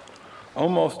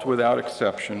 Almost without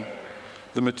exception,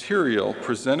 the material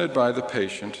presented by the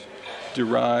patient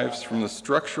derives from the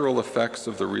structural effects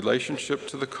of the relationship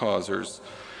to the causers,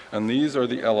 and these are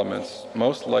the elements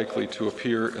most likely to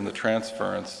appear in the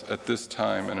transference at this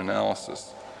time in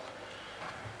analysis.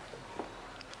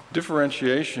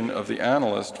 Differentiation of the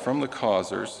analyst from the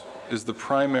causers is the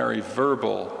primary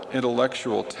verbal,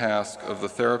 intellectual task of the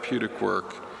therapeutic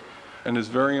work and is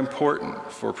very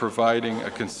important for providing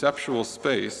a conceptual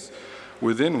space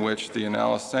within which the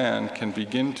analysand can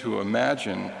begin to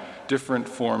imagine different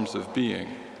forms of being.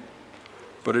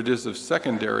 but it is of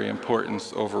secondary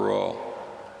importance overall.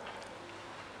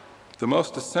 The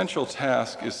most essential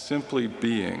task is simply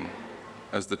being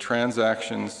as the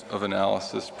transactions of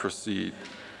analysis proceed.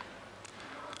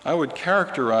 I would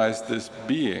characterize this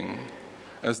being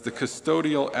as the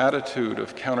custodial attitude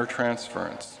of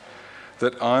countertransference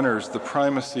that honors the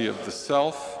primacy of the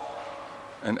self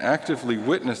and actively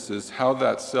witnesses how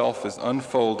that self is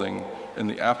unfolding in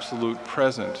the absolute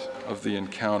present of the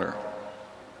encounter.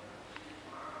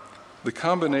 The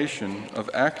combination of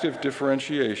active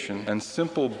differentiation and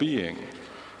simple being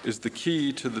is the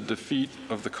key to the defeat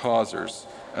of the causers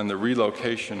and the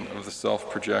relocation of the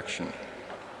self-projection.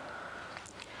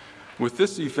 With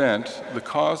this event, the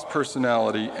cause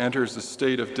personality enters a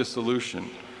state of dissolution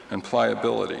and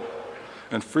pliability,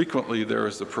 and frequently there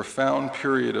is a profound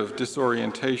period of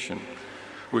disorientation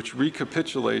which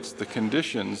recapitulates the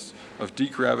conditions of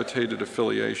degravitated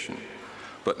affiliation,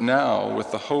 but now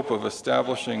with the hope of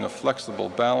establishing a flexible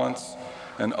balance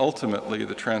and ultimately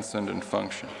the transcendent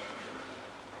function.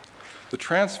 The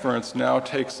transference now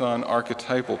takes on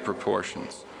archetypal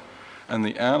proportions, and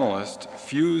the analyst,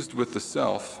 fused with the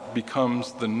self,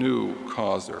 becomes the new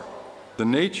causer. The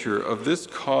nature of this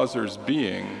causer's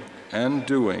being and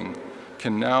doing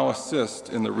can now assist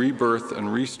in the rebirth and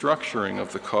restructuring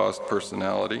of the caused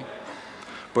personality,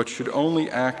 but should only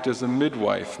act as a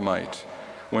midwife might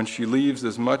when she leaves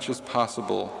as much as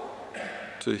possible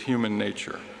to human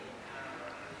nature.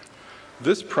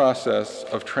 This process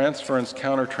of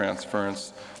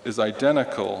transference-countertransference is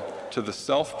identical to the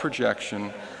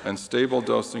self-projection and stable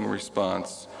dosing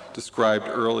response described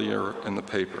earlier in the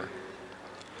paper,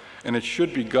 and it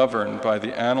should be governed by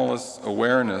the analyst's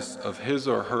awareness of his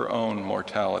or her own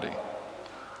mortality.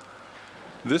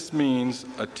 This means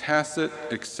a tacit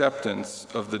acceptance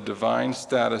of the divine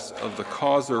status of the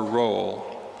causer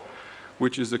role,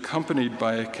 which is accompanied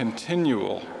by a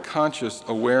continual conscious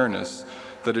awareness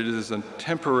that it is a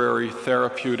temporary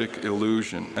therapeutic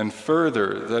illusion, and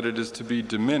further that it is to be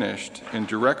diminished in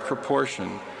direct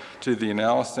proportion to the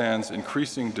analysand's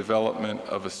increasing development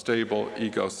of a stable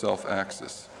ego-self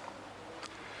axis.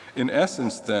 In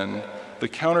essence, then, the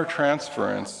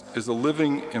countertransference is a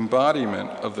living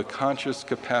embodiment of the conscious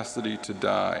capacity to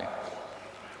die,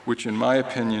 which in my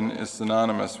opinion is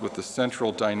synonymous with the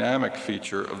central dynamic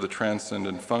feature of the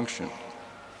transcendent function.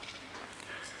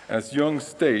 As Jung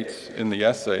states in the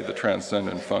essay, The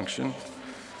Transcendent Function,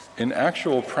 in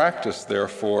actual practice,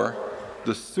 therefore,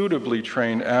 the suitably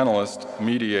trained analyst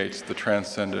mediates the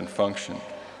transcendent function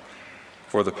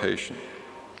for the patient.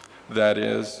 That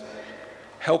is,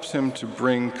 helps him to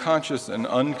bring conscious and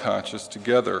unconscious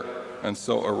together and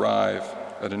so arrive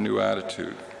at a new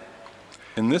attitude.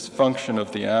 In this function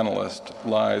of the analyst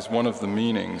lies one of the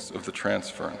meanings of the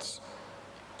transference.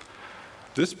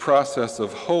 This process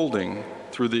of holding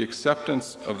through the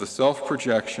acceptance of the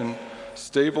self-projection,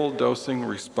 stable dosing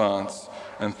response,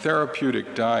 and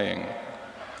therapeutic dying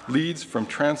leads from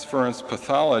transference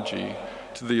pathology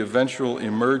to the eventual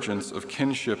emergence of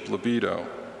kinship libido,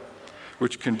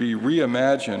 which can be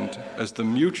reimagined as the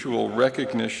mutual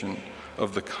recognition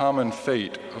of the common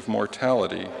fate of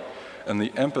mortality and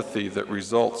the empathy that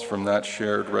results from that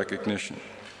shared recognition.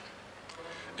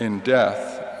 In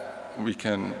death, we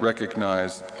can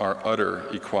recognize our utter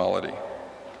equality.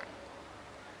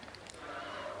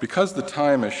 Because the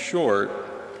time is short,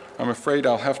 I'm afraid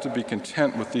I'll have to be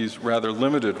content with these rather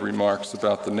limited remarks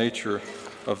about the nature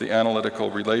of the analytical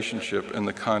relationship in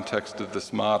the context of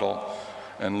this model,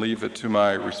 and leave it to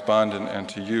my respondent and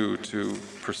to you to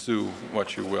pursue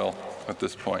what you will at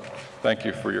this point. Thank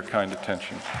you for your kind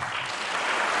attention.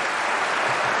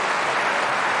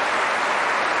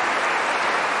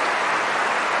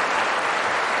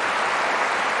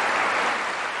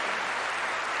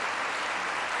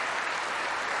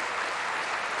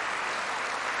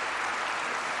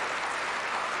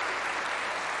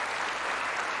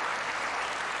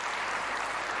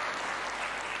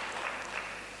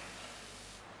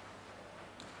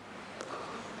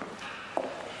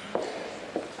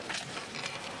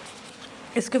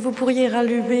 Est-ce que vous pourriez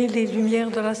rallumer les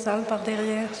lumières de la salle par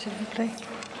derrière, s'il vous plaît?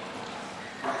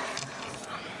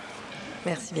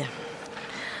 Merci bien.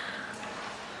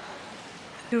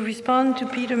 To respond to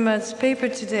Peter Mudd's paper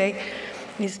today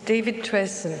is David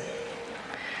Tresan.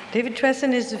 David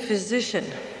Tresan is a physician,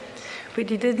 but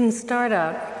he didn't start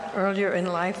out earlier in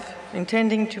life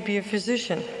intending to be a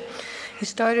physician. He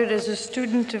started as a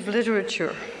student of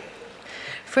literature,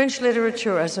 French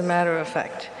literature, as a matter of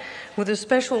fact, with a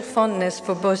special fondness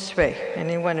for Bossuet.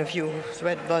 Any one of you who's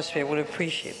read Bossuet will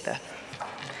appreciate that.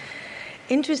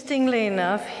 Interestingly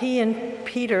enough, he and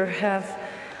Peter have,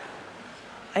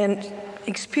 and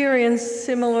experience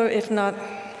similar, if not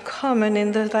common,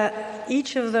 in that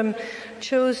each of them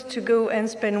chose to go and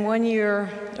spend 1 year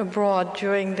abroad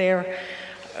during their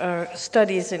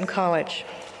studies in college.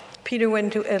 Peter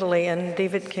went to Italy and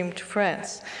David came to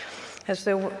France, as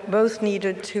they both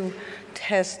needed to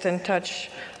test and touch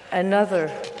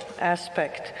another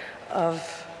aspect of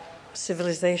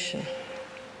civilization.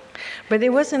 But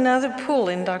there was another pull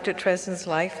in Dr. Tresan's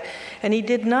life, and he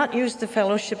did not use the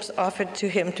fellowships offered to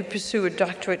him to pursue a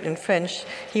doctorate in French.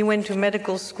 He went to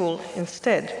medical school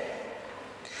instead.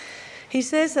 He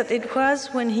says that it was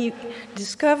when he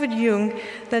discovered Jung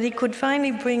that he could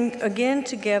finally bring again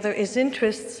together his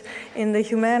interests in the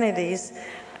humanities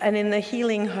and in the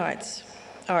healing arts.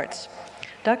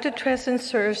 Dr. Tresan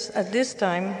serves at this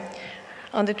time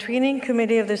on the training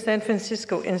committee of the San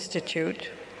Francisco Institute,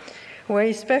 where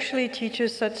he specially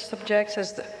teaches such subjects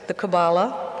as the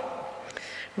Kabbalah,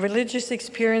 religious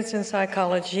experience in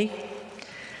psychology,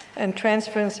 and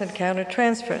transference and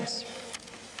countertransference.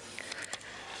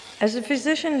 As a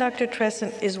physician, Dr.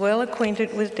 Tresan is well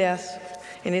acquainted with death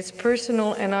in its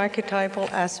personal and archetypal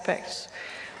aspects,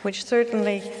 which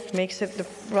certainly makes it the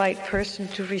right person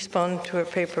to respond to a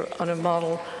paper on a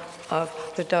model of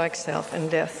the dark self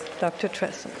and death. Dr.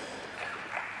 Tresan.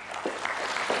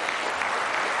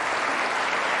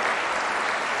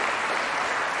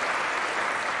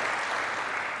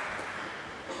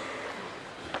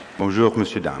 Bonjour,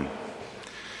 Monsieur, Dames.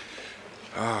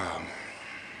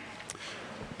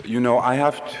 You know, I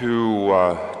have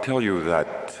to tell you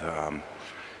that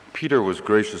Peter was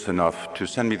gracious enough to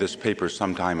send me this paper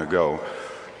some time ago,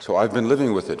 so I've been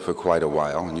living with it for quite a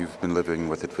while, and you've been living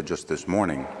with it for just this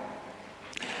morning.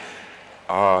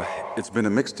 It's been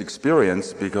a mixed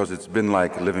experience because it's been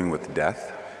like living with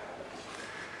death.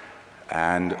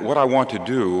 And what I want to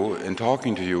do in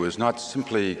talking to you is not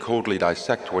simply coldly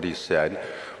dissect what he said,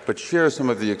 but share some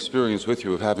of the experience with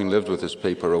you of having lived with this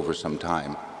paper over some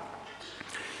time.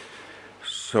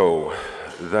 So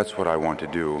that's what I want to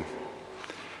do.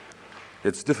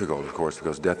 It's difficult, of course,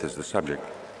 because death is the subject.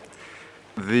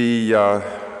 The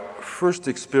first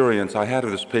experience I had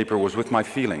of this paper was with my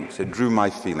feelings. It drew my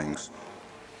feelings.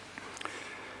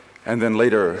 And then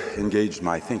later engaged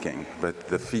my thinking, but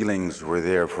the feelings were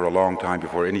there for a long time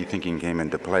before any thinking came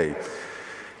into play.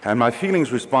 And my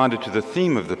feelings responded to the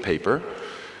theme of the paper,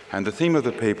 and the theme of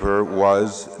the paper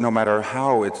was, no matter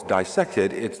how it's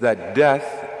dissected, it's that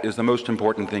death is the most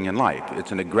important thing in life.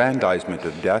 It's an aggrandizement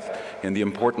of death and the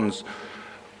importance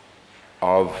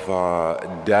of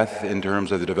death in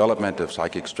terms of the development of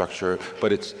psychic structure,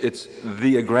 but it's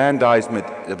the aggrandizement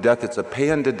of death. It's a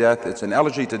paean to death, it's an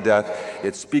elegy to death,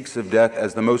 it speaks of death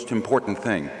as the most important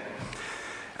thing.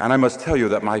 And I must tell you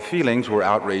that my feelings were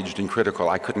outraged and critical.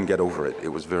 I couldn't get over it. It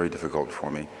was very difficult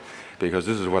for me, because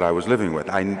this is what I was living with.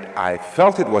 I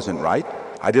felt it wasn't right.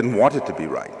 I didn't want it to be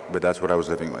right, but that's what I was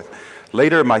living with.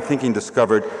 Later, my thinking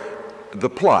discovered the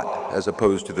plot as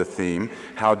opposed to the theme,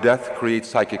 how death creates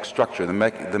psychic structure,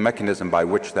 the mechanism by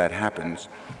which that happens.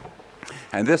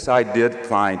 And this I did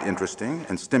find interesting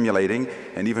and stimulating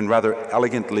and even rather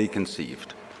elegantly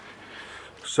conceived.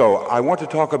 So I want to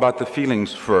talk about the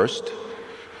feelings first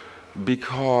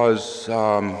because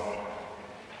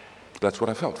that's what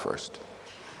I felt first.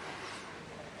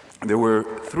 There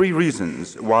were 3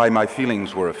 reasons why my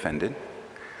feelings were offended.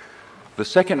 The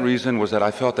second reason was that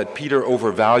I felt that Peter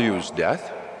overvalues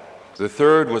death. The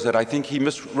third was that I think he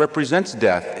misrepresents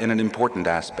death in an important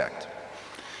aspect.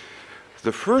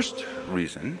 The first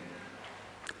reason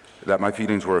that my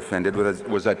feelings were offended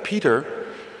was that Peter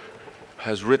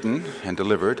has written and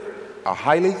delivered a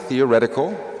highly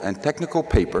theoretical and technical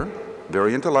paper,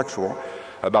 very intellectual,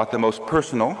 about the most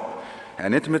personal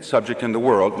and intimate subject in the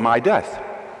world, my death,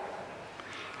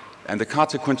 and the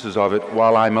consequences of it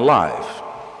while I'm alive.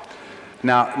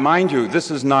 Now, mind you,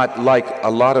 this is not like a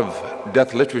lot of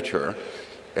death literature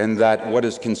in that what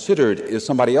is considered is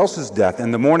somebody else's death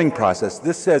in the mourning process.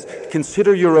 This says,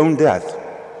 consider your own death.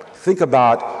 Think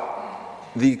about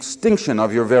the extinction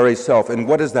of your very self and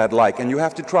what is that like, and you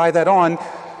have to try that on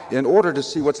in order to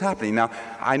see what's happening. Now,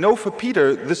 I know for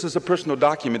Peter, this is a personal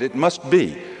document, it must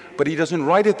be, but he doesn't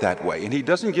write it that way, and he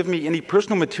doesn't give me any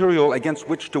personal material against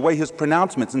which to weigh his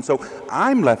pronouncements, and so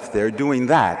I'm left there doing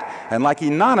that. And like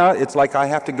Inanna, it's like I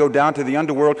have to go down to the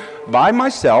underworld by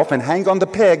myself and hang on the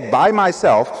peg by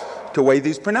myself to weigh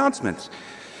these pronouncements.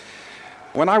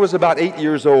 When I was about 8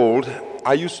 years old,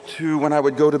 I used to, when I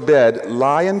would go to bed,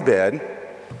 lie in bed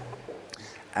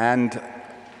and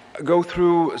go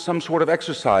through some sort of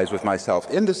exercise with myself.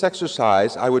 In this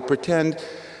exercise, I would pretend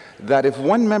that if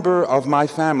one member of my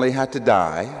family had to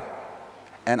die,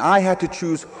 and I had to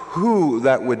choose who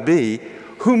that would be,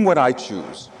 whom would I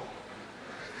choose?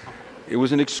 It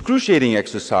was an excruciating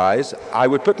exercise. I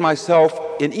would put myself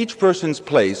in each person's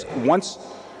place, once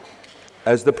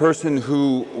as the person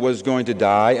who was going to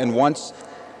die, and once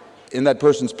in that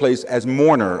person's place as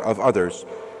mourner of others.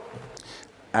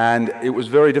 And it was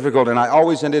very difficult, and I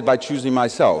always ended by choosing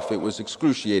myself. It was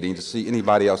excruciating to see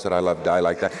anybody else that I loved die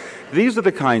like that. These are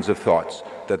the kinds of thoughts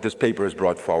that this paper has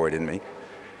brought forward in me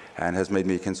and has made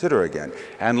me consider again.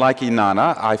 And like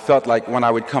Inanna, I felt like when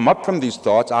I would come up from these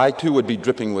thoughts, I too would be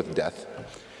dripping with death.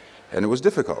 And it was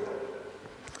difficult.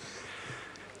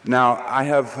 Now, I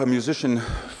have a musician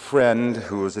friend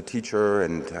who is a teacher,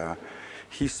 and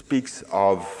he speaks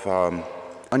of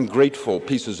ungrateful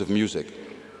pieces of music.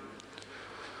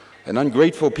 An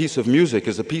ungrateful piece of music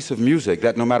is a piece of music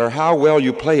that no matter how well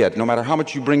you play it, no matter how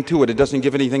much you bring to it, it doesn't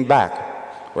give anything back,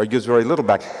 or it gives very little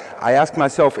back. I asked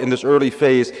myself in this early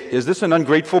phase, is this an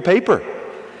ungrateful paper?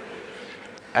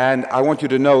 And I want you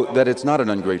to know that it's not an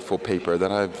ungrateful paper,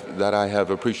 that I have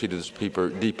appreciated this paper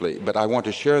deeply, but I want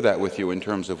to share that with you in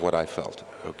terms of what I felt,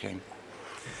 okay?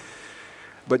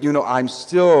 But you know, I'm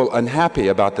still unhappy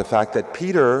about the fact that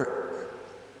Peter,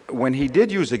 when he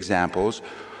did use examples,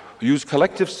 used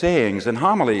collective sayings and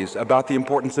homilies about the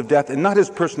importance of death, and not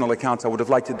his personal accounts. I would have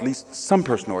liked at least some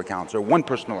personal accounts, or one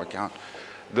personal account,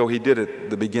 though he did at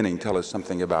the beginning tell us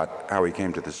something about how he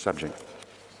came to this subject.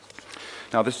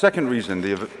 Now, the second reason,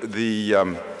 the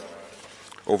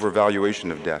overvaluation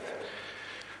of death.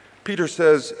 Peter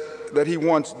says that he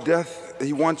wants death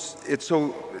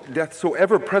so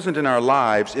ever present in our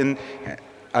lives in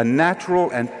a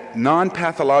natural and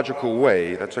non-pathological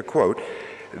way, that's a quote,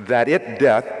 that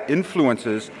death,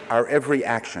 influences our every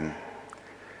action.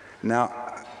 Now,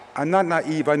 I'm not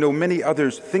naive. I know many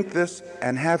others think this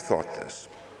and have thought this.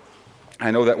 I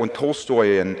know that when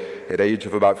Tolstoy, at the age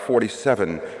of about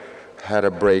 47, had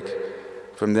a break,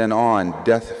 from then on,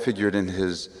 death figured in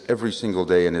his every single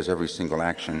day and his every single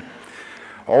action.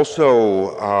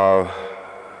 Also,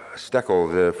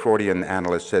 Steckel, the Freudian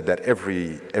analyst, said that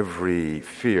every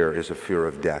fear is a fear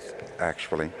of death,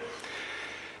 actually.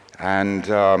 And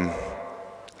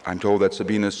I'm told that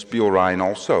Sabina Spielrein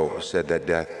also said that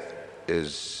death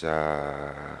is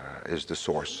the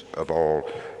source of all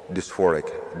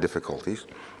dysphoric difficulties.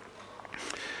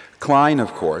 Klein,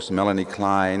 of course, Melanie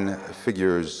Klein,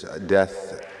 figures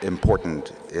death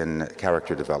important in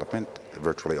character development,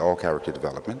 virtually all character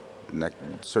development,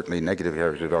 certainly negative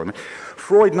character development.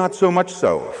 Freud, not so much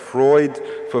so.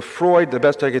 For Freud, the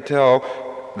best I could tell,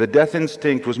 the death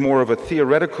instinct was more of a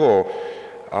theoretical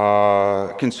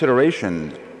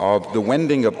consideration of the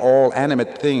wending of all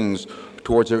animate things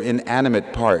towards their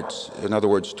inanimate parts, in other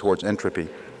words, towards entropy.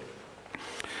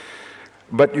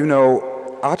 But you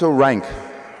know, Otto Rank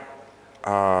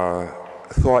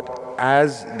thought,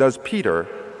 as does Peter,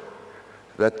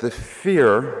 that the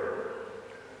fear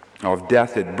of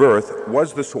death at birth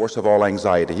was the source of all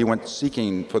anxiety. He went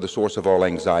seeking for the source of all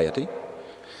anxiety,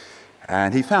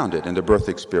 and he found it in the birth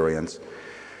experience.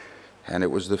 And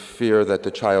it was the fear that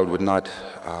the child would not,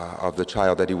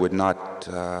 that he would not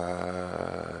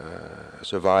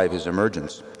survive his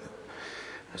emergence.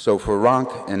 So for Rank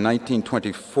in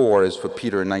 1924, as for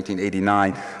Peter in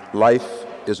 1989, life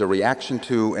is a reaction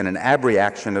to and an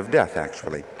abreaction of death,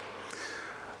 actually.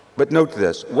 But note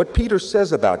this, what Peter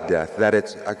says about death, that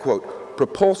it's, I quote,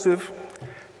 propulsive,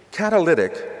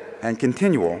 catalytic, and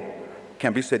continual,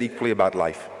 can be said equally about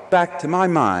life. Back to my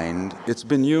mind, it's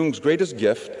been Jung's greatest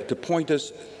gift to point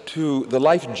us to the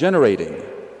life-generating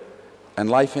and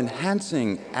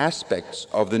life-enhancing aspects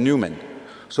of the Newman,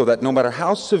 so that no matter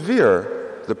how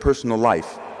severe the personal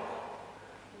life,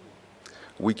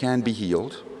 we can be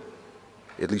healed,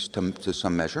 at least to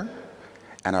some measure,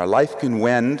 and our life can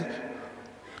wend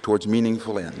towards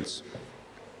meaningful ends.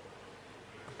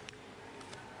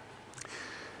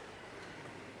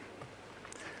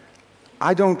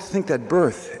 I don't think that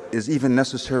birth is even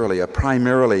necessarily a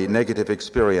primarily negative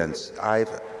experience.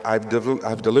 I've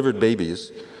delivered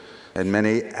babies, and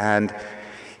many, and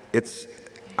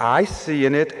I see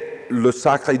in it le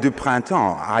sacre du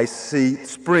printemps. I see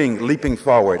spring leaping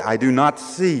forward. I do not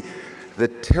see the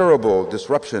terrible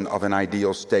disruption of an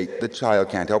ideal state. The child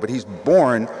can't help it. He's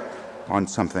born on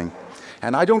something.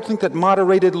 And I don't think that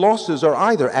moderated losses are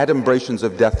either adumbrations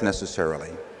of death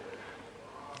necessarily.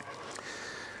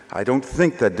 I don't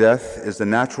think that death is the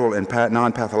natural and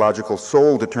non-pathological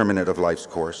sole determinant of life's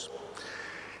course.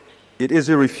 It is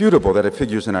irrefutable that it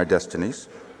figures in our destinies,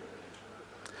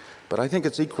 but I think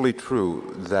it's equally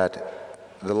true that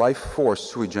the life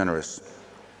force sui generis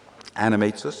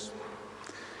animates us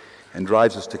and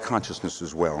drives us to consciousness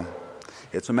as well.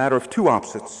 It's a matter of two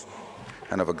opposites,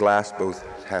 and of a glass both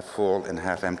half full and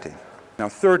half empty. Now,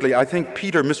 thirdly, I think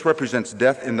Peter misrepresents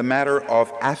death in the matter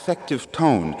of affective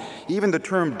tone. Even the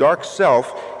term dark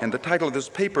self in the title of this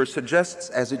paper suggests,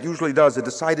 as it usually does, a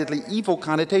decidedly evil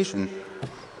connotation.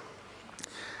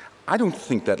 I don't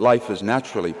think that life is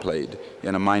naturally played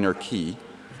in a minor key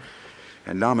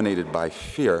and dominated by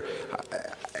fear.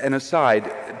 An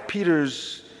aside,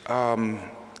 Peter's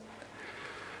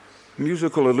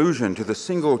musical allusion to the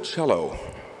single cello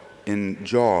in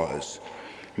Jaws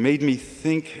made me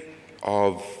think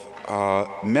of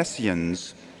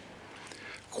Messiaen's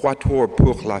Quatuor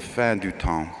pour la fin du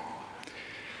temps.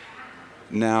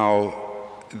 Now,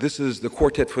 this is the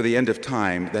quartet for the end of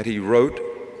time that he wrote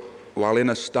while in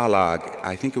a stalag.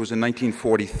 I think it was in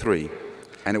 1943,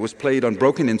 and it was played on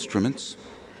broken instruments.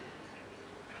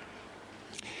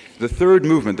 The third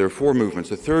movement, there are four movements,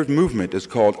 the third movement is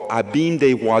called Abîme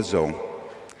des oiseaux,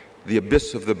 the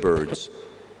abyss of the birds.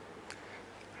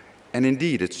 And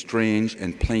indeed, it's strange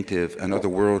and plaintive and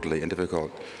otherworldly and difficult.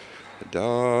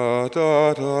 Da,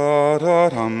 da, da, da,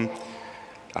 dum.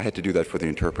 I had to do that for the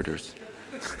interpreters.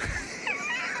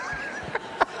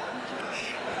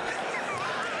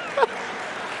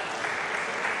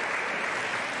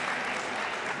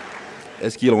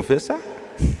 Est-ce qu'ils ont fait ça?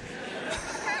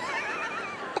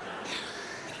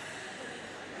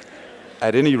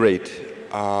 At any rate,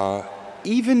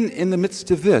 even in the midst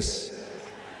of this,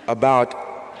 about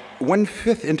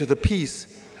 1/5 into the piece,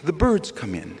 the birds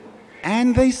come in,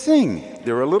 and they sing.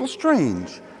 They're a little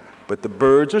strange, but the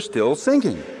birds are still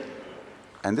singing.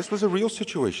 And this was a real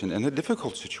situation, and a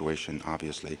difficult situation,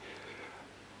 obviously.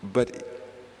 But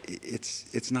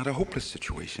it's not a hopeless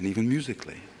situation, even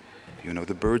musically. You know,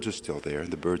 the birds are still there, and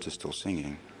the birds are still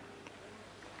singing.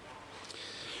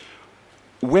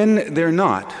 When they're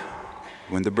not,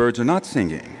 when the birds are not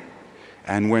singing,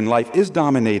 and when life is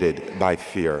dominated by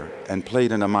fear and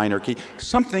played in a minor key,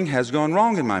 something has gone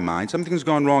wrong in my mind. Something's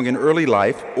gone wrong in early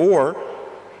life, or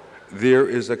there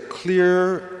is a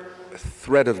clear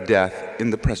threat of death in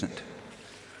the present.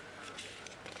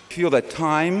 I feel that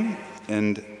time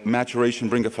and maturation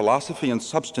bring a philosophy and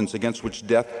substance against which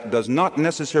death does not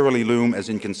necessarily loom as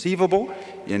inconceivable,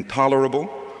 intolerable,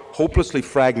 hopelessly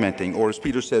fragmenting, or as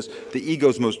Peter says, the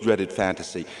ego's most dreaded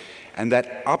fantasy. And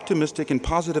that optimistic and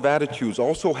positive attitudes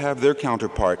also have their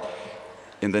counterpart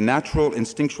in the natural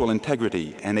instinctual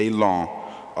integrity and élan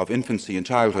of infancy and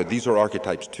childhood. These are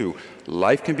archetypes too.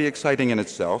 Life can be exciting in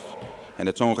itself, and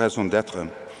its own raison d'être.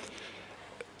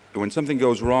 When something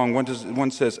goes wrong,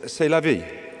 one says, c'est la vie.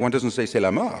 One doesn't say, c'est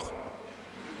la mort.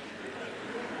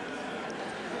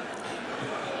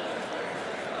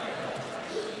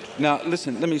 Now,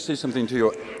 listen, let me say something to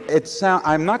you.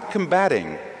 I'm not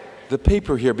combating the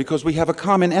paper here because we have a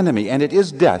common enemy, and it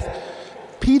is death.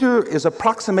 Peter is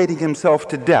approximating himself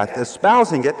to death,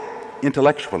 espousing it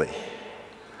intellectually.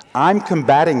 I'm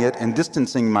combating it and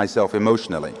distancing myself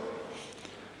emotionally.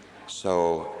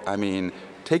 So, I mean,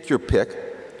 take your pick.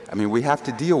 I mean, we have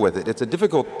to deal with it. It's a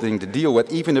difficult thing to deal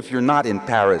with, even if you're not in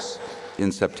Paris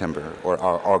in September, or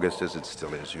August as it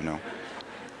still is, you know.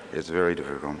 It's very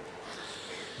difficult.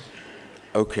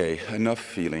 Okay, enough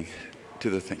feeling to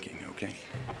the thinking, okay?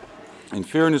 In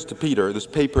fairness to Peter, this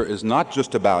paper is not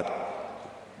just about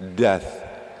death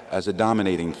as a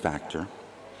dominating factor.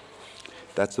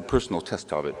 That's the personal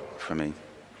test of it for me.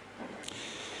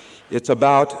 It's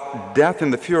about death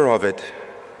and the fear of it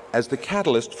as the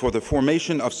catalyst for the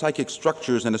formation of psychic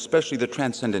structures, and especially the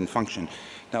transcendent function.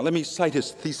 Now, let me cite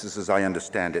his thesis as I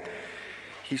understand it.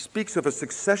 He speaks of a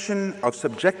succession of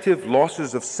subjective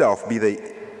losses of self, be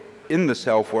they in the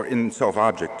self or in self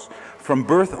objects, from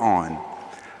birth on.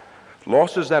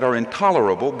 Losses that are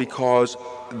intolerable because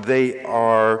they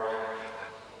are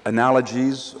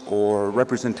analogies or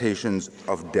representations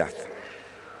of death.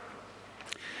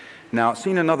 Now,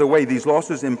 seen another way, these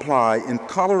losses imply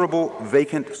intolerable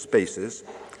vacant spaces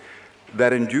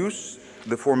that induce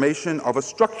the formation of a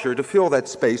structure to fill that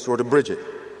space or to bridge it.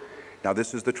 Now,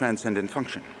 this is the transcendent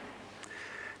function.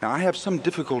 Now, I have some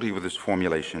difficulty with this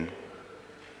formulation,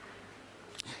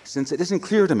 since it isn't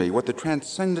clear to me what the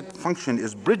transcendent function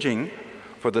is bridging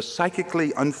for the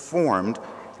psychically unformed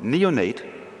neonate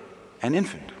and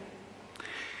infant.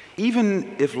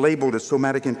 Even if labeled as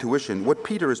somatic intuition, what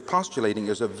Peter is postulating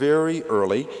is a very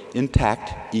early,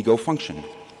 intact ego function.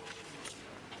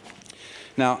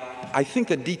 Now, I think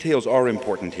that details are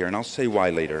important here, and I'll say why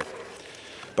later.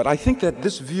 But I think that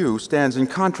this view stands in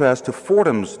contrast to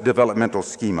Fordham's developmental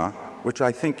schema, which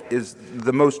I think is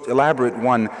the most elaborate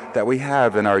one that we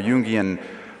have in our Jungian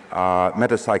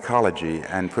metapsychology,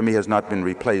 and for me has not been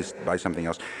replaced by something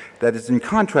else, that is in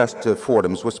contrast to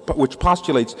Fordham's, which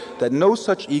postulates that no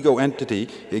such ego entity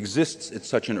exists at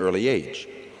such an early age.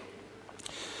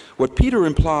 What Peter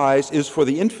implies is for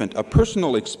the infant a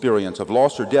personal experience of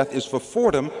loss or death is for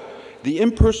Fordham the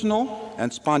impersonal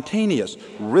and spontaneous,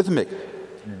 rhythmic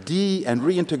de- and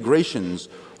reintegrations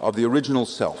of the original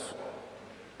self.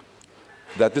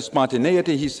 That this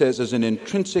spontaneity, he says, is an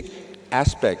intrinsic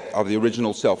aspect of the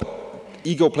original self.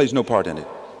 Ego plays no part in it.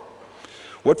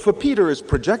 What for Peter is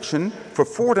projection, for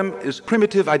Fordham is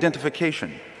primitive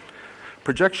identification.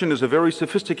 Projection is a very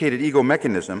sophisticated ego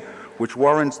mechanism which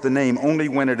warrants the name only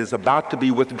when it is about to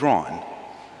be withdrawn.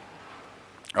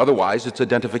 Otherwise, it's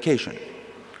identification.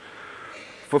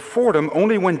 For Fordham,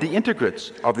 only when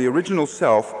deintegrates of the original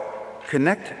self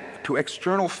connect to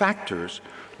external factors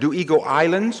do ego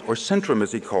islands, or centrum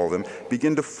as he called them,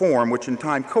 begin to form, which in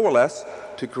time coalesce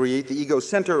to create the ego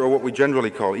center, or what we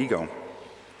generally call ego.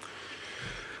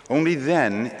 Only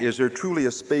then is there truly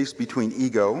a space between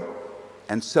ego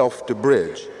and self to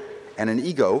bridge, and an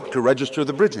ego to register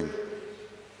the bridging.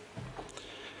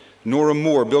 Nora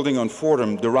Moore, building on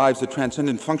Fordham, derives the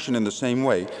transcendent function in the same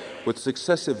way, with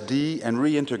successive de- and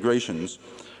reintegrations.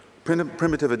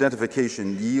 Primitive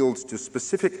identification yields to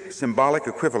specific symbolic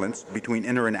equivalents between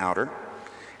inner and outer,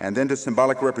 and then to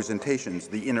symbolic representations,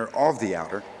 the inner of the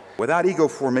outer. Without ego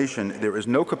formation, there is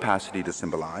no capacity to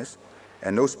symbolize,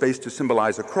 and no space to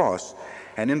symbolize across.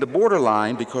 And in the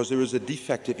borderline, because there is a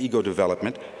defective ego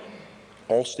development,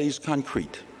 all stays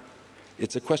concrete.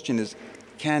 It's a question is,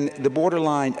 can the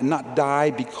borderline not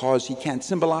die because he can't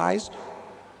symbolize?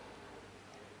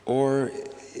 Or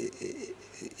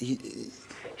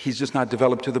he's just not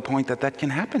developed to the point that that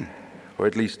can happen, or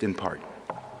at least in part.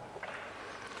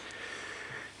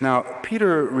 Now,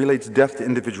 Peter relates death to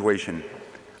individuation.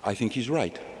 I think he's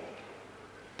right.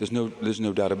 There's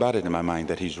no doubt about it in my mind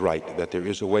that he's right, that there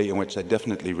is a way in which that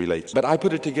definitely relates. But I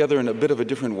put it together in a bit of a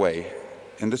different way,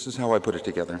 and this is how I put it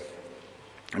together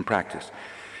in practice.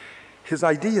 His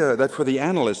idea that for the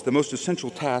analyst the most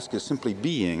essential task is simply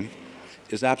being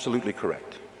is absolutely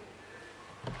correct.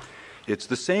 It's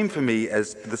the same for me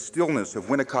as the stillness of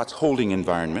Winnicott's holding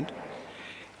environment,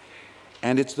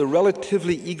 and it's the relative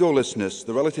egolessness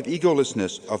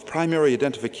of primary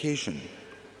identification,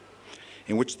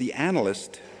 in which the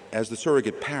analyst, as the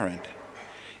surrogate parent,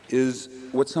 is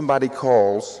what somebody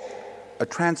calls a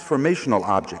transformational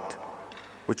object,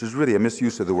 which is really a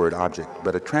misuse of the word object,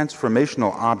 but a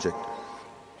transformational object,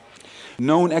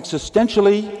 known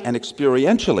existentially and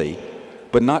experientially,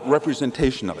 but not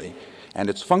representationally, and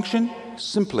its function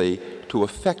simply to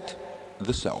affect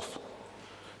the self.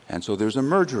 And so there's a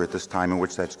merger at this time in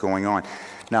which that's going on.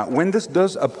 Now, when this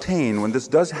does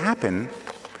happen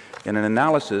in an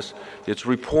analysis, it's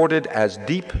reported as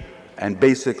deep and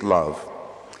basic love.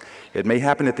 It may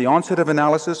happen at the onset of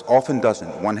analysis, often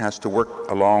doesn't. One has to work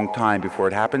a long time before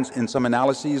it happens. In some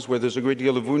analyses where there's a great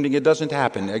deal of wounding, it doesn't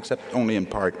happen, except only in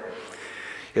part.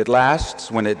 It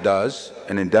lasts, when it does,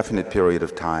 an indefinite period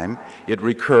of time. It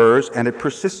recurs, and it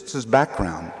persists as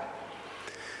background.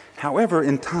 However,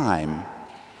 in time,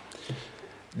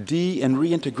 de- and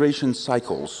reintegration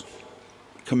cycles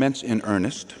commence in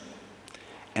earnest,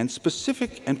 and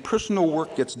specific and personal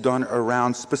work gets done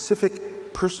around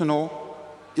specific personal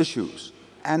issues.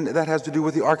 And that has to do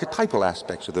with the archetypal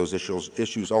aspects of those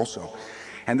issues also.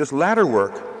 And this latter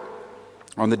work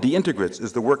on the deintegrates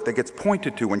is the work that gets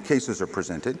pointed to when cases are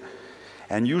presented,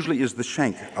 and usually is the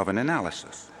shank of an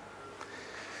analysis.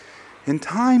 In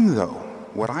time, though,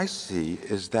 what I see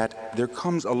is that there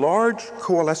comes a large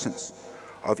coalescence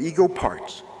of ego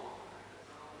parts,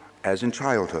 as in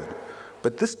childhood,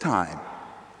 but this time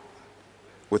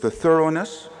with a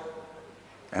thoroughness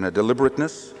and a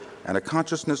deliberateness and a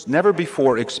consciousness never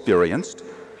before experienced.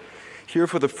 Here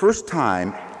for the first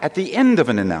time, at the end of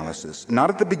an analysis, not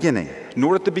at the beginning,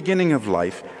 nor at the beginning of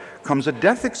life, comes a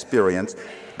death experience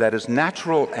that is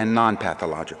natural and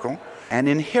non-pathological and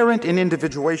inherent in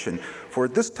individuation. For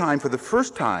at this time, for the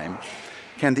first time,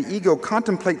 can the ego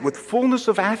contemplate with fullness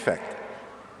of affect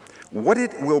what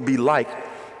it will be like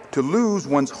to lose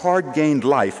one's hard-gained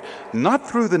life, not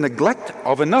through the neglect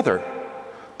of another,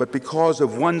 but because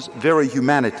of one's very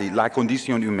humanity, la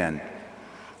condition humaine.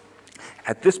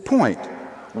 At this point,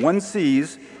 one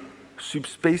sees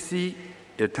subspecie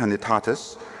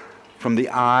eternitatis from the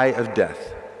eye of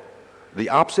death. The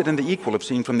opposite and the equal of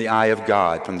seen from the eye of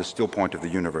God, from the still point of the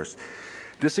universe.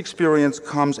 This experience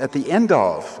comes at the end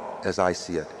of, as I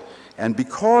see it, and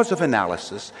because of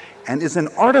analysis, and is an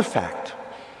artifact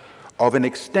of an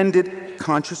extended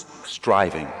conscious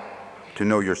striving to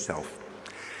know yourself.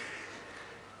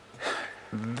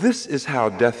 This is how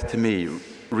death to me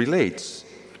relates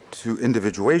to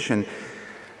individuation.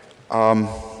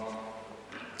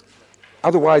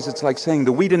 Otherwise, it's like saying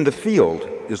the wheat in the field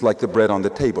is like the bread on the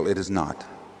table. It is not.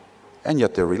 And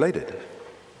yet they're related.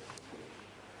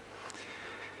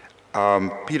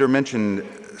 Peter mentioned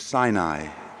Sinai.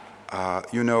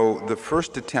 The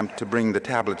first attempt to bring the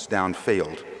tablets down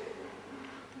failed.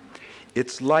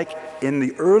 It's like in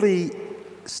the early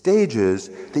stages,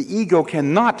 the ego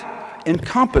cannot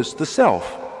encompass the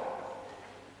self.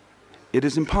 It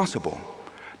is impossible.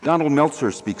 Donald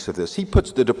Meltzer speaks of this. He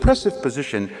puts the depressive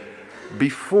position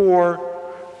before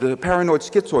the paranoid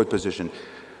schizoid position,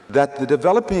 that the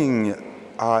developing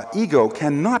ego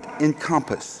cannot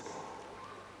encompass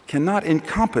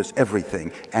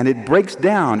everything, and it breaks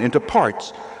down into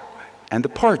parts, and the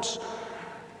parts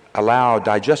allow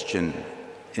digestion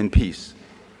in peace,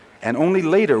 and only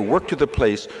later work to the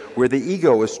place where the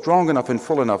ego is strong enough and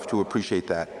full enough to appreciate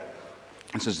that.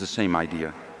 This is the same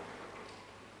idea.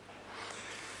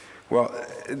 Well,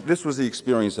 this was the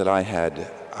experience that I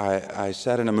had. I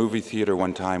sat in a movie theater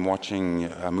one time watching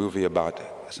a movie about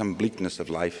some bleakness of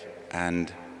life,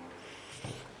 and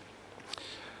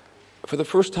for the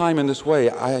first time in this way,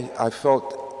 I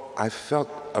felt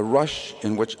a rush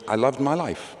in which I loved my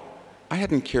life. I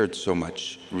hadn't cared so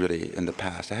much, really, in the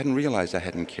past. I hadn't realized I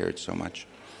hadn't cared so much.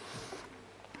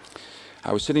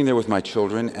 I was sitting there with my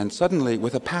children, and suddenly,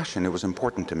 with a passion, it was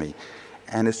important to me.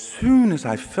 And as soon as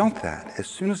I felt that, as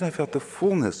soon as I felt the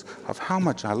fullness of how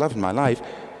much I loved my life,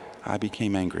 I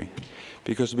became angry.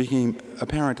 Because it became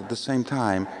apparent at the same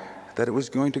time that it was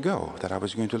going to go, that I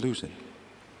was going to lose it.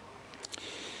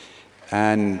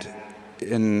 And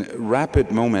in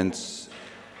rapid moments,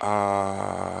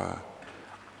 I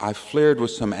flared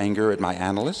with some anger at my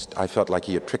analyst. I felt like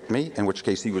he had tricked me, in which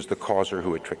case he was the causer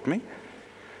who had tricked me.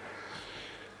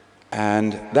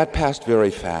 And that passed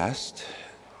very fast.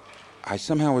 I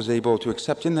somehow was able to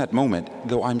accept in that moment,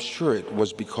 though I'm sure it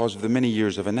was because of the many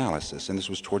years of analysis, and this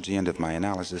was towards the end of my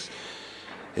analysis,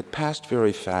 it passed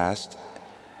very fast,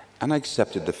 and I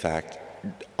accepted the fact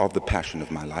of the passion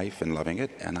of my life and loving it,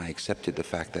 and I accepted the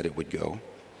fact that it would go.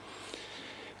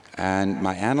 And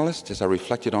my analyst, as I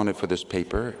reflected on it for this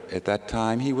paper, at that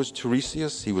time, he was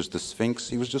Tiresias, he was the Sphinx,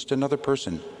 he was just another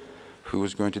person who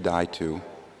was going to die too,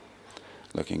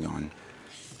 looking on.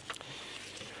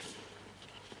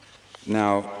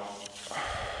 Now,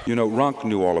 Rank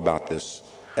knew all about this.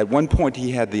 At one point,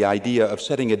 he had the idea of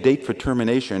setting a date for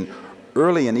termination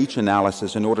early in each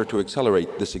analysis in order to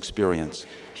accelerate this experience.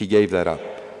 He gave that up.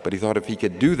 But he thought if he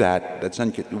could do that,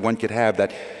 one could have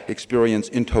that experience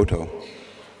in toto.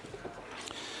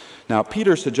 Now,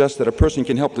 Peter suggests that a person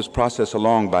can help this process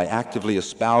along by actively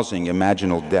espousing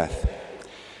imaginal death.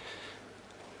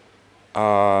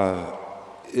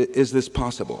 Is this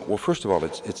possible? Well, first of all,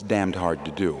 it's damned hard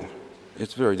to do.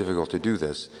 It's very difficult to do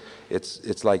this.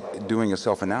 It's like doing a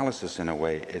self-analysis in a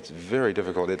way. It's very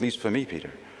difficult, at least for me,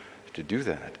 Peter, to do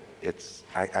that.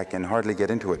 I can hardly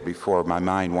get into it before my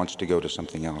mind wants to go to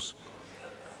something else.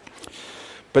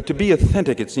 But to be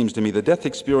authentic, it seems to me, the death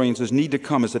experiences need to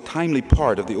come as a timely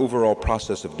part of the overall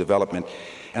process of development.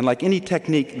 And like any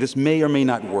technique, this may or may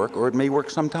not work, or it may work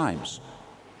sometimes.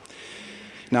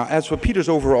 Now, as for Peter's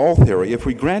overall theory, if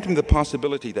we grant him the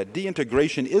possibility that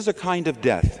deintegration is a kind of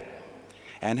death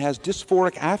and has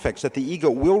dysphoric affects that the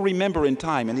ego will remember in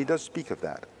time, and he does speak of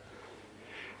that.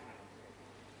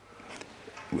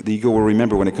 The ego will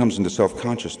remember when it comes into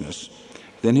self-consciousness.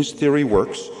 Then his theory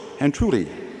works and truly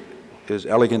is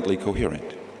elegantly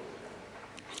coherent.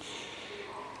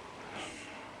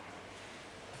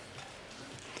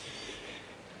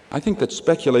 I think that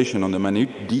speculation on the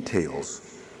minute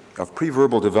details of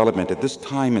pre-verbal development at this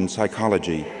time in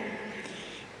psychology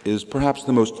is perhaps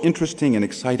the most interesting and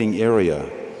exciting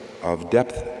area of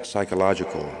depth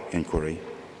psychological inquiry.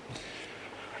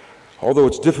 Although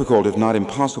it's difficult, if not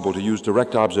impossible, to use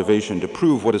direct observation to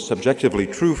prove what is subjectively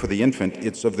true for the infant,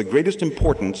 it's of the greatest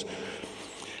importance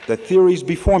that theories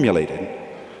be formulated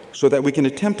so that we can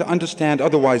attempt to understand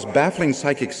otherwise baffling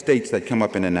psychic states that come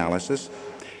up in analysis,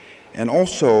 and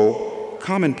also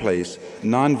commonplace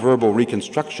nonverbal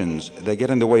reconstructions that get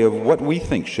in the way of what we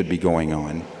think should be going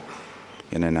on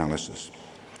in analysis.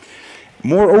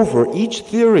 Moreover, each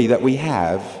theory that we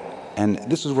have, and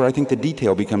this is where I think the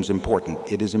detail becomes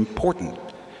important, it is important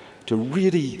to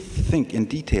really think in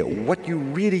detail what you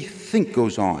really think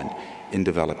goes on in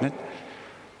development.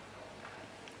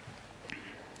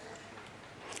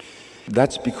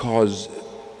 That's because,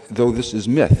 though this is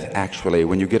myth, actually,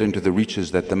 when you get into the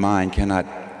reaches that the mind cannot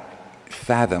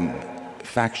fathom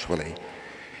factually,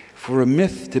 for a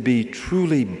myth to be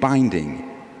truly binding,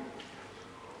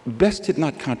 best did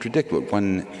not contradict what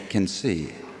one can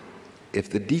see. If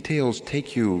the details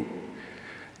take you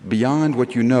beyond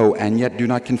what you know and yet do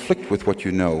not conflict with what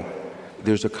you know,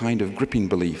 there's a kind of gripping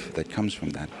belief that comes from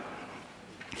that.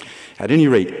 At any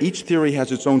rate, each theory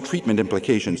has its own treatment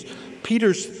implications.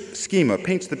 Peter's schema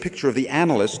paints the picture of the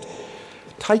analyst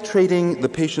titrating the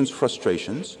patient's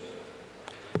frustrations,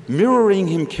 mirroring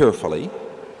him carefully,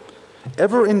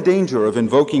 ever in danger of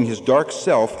invoking his dark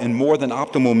self in more than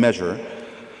optimal measure,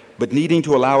 but needing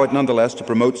to allow it nonetheless to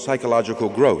promote psychological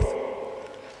growth.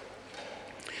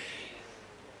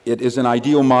 It is an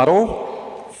ideal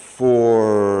model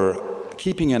for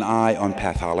keeping an eye on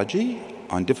pathology,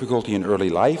 on difficulty in early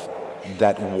life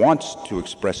that wants to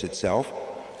express itself,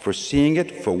 for seeing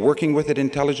it, for working with it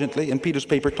intelligently, and Peter's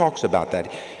paper talks about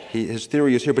that. His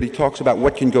theory is here, but he talks about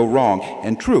what can go wrong,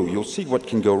 and true, you'll see what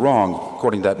can go wrong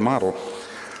according to that model.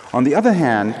 On the other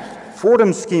hand,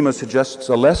 Fordham's schema suggests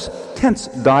a less tense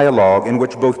dialogue in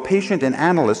which both patient and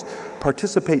analyst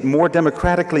participate more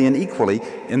democratically and equally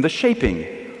in the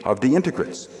shaping of the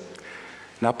integrates.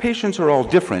 Now, patients are all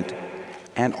different,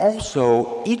 and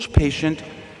also each patient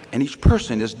and each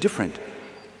person is different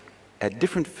at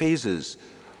different phases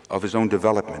of his own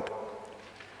development.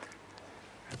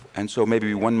 And so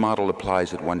maybe one model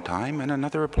applies at one time and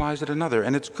another applies at another,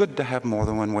 and it's good to have more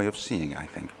than one way of seeing, I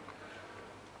think.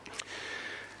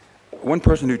 One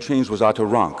person who changed was Otto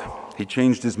Rank. He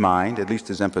changed his mind, at least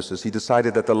his emphasis. He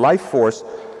decided that the life force,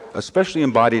 especially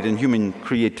embodied in human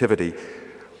creativity,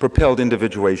 propelled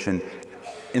individuation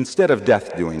instead of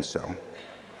death doing so.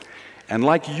 And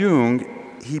like Jung,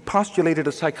 he postulated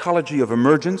a psychology of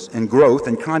emergence and growth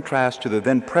in contrast to the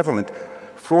then prevalent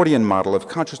Freudian model of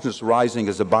consciousness rising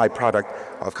as a byproduct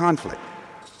of conflict.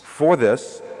 For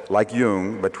this, like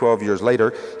Jung, but 12 years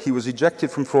later, he was ejected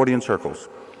from Freudian circles.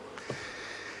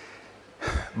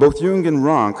 Both Jung and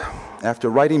Rank, after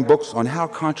writing books on how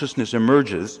consciousness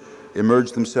emerged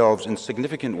themselves in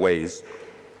significant ways.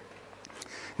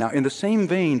 Now, in the same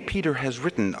vein, Peter has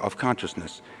written of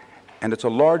consciousness, and it's a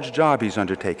large job he's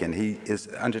undertaken. He is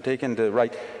undertaken to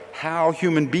write how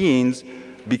human beings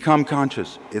become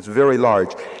conscious. It's very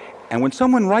large. And when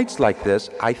someone writes like this,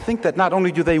 I think that not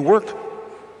only do they work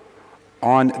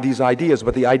on these ideas,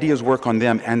 but the ideas work on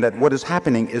them, and that what is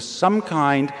happening is some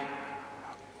kind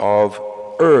of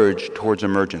urge towards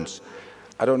emergence.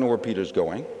 I don't know where Peter's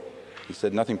going. He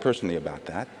said nothing personally about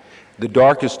that. The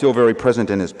dark is still very present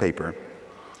in his paper.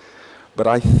 But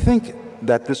I think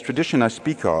that this tradition I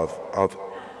speak of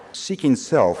seeking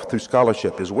self through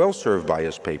scholarship, is well served by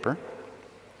his paper,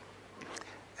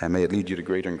 and may it lead you to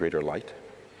greater and greater light.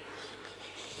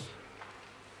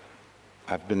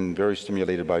 I've been very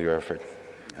stimulated by your effort,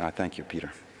 and I thank you,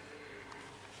 Peter.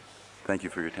 Thank you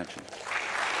for your attention.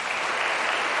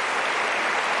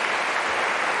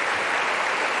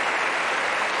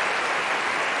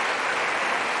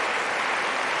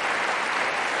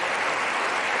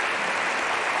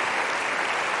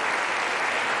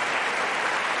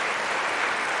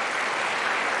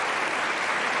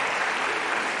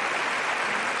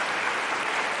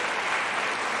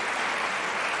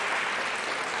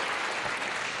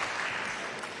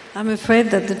 I'm afraid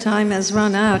that the time has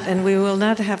run out and we will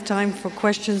not have time for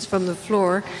questions from the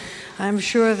floor. I'm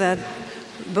sure that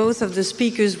both of the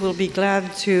speakers will be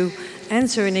glad to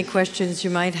answer any questions you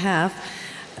might have.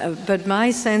 But my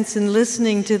sense in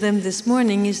listening to them this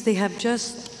morning is they have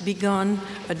just begun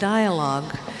a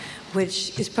dialogue,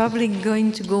 which is probably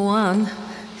going to go on,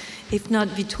 if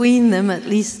not between them, at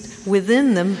least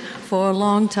within them, for a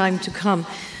long time to come.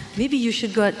 Maybe you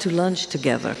should go out to lunch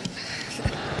together.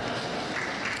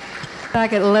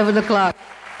 Back at 11 o'clock.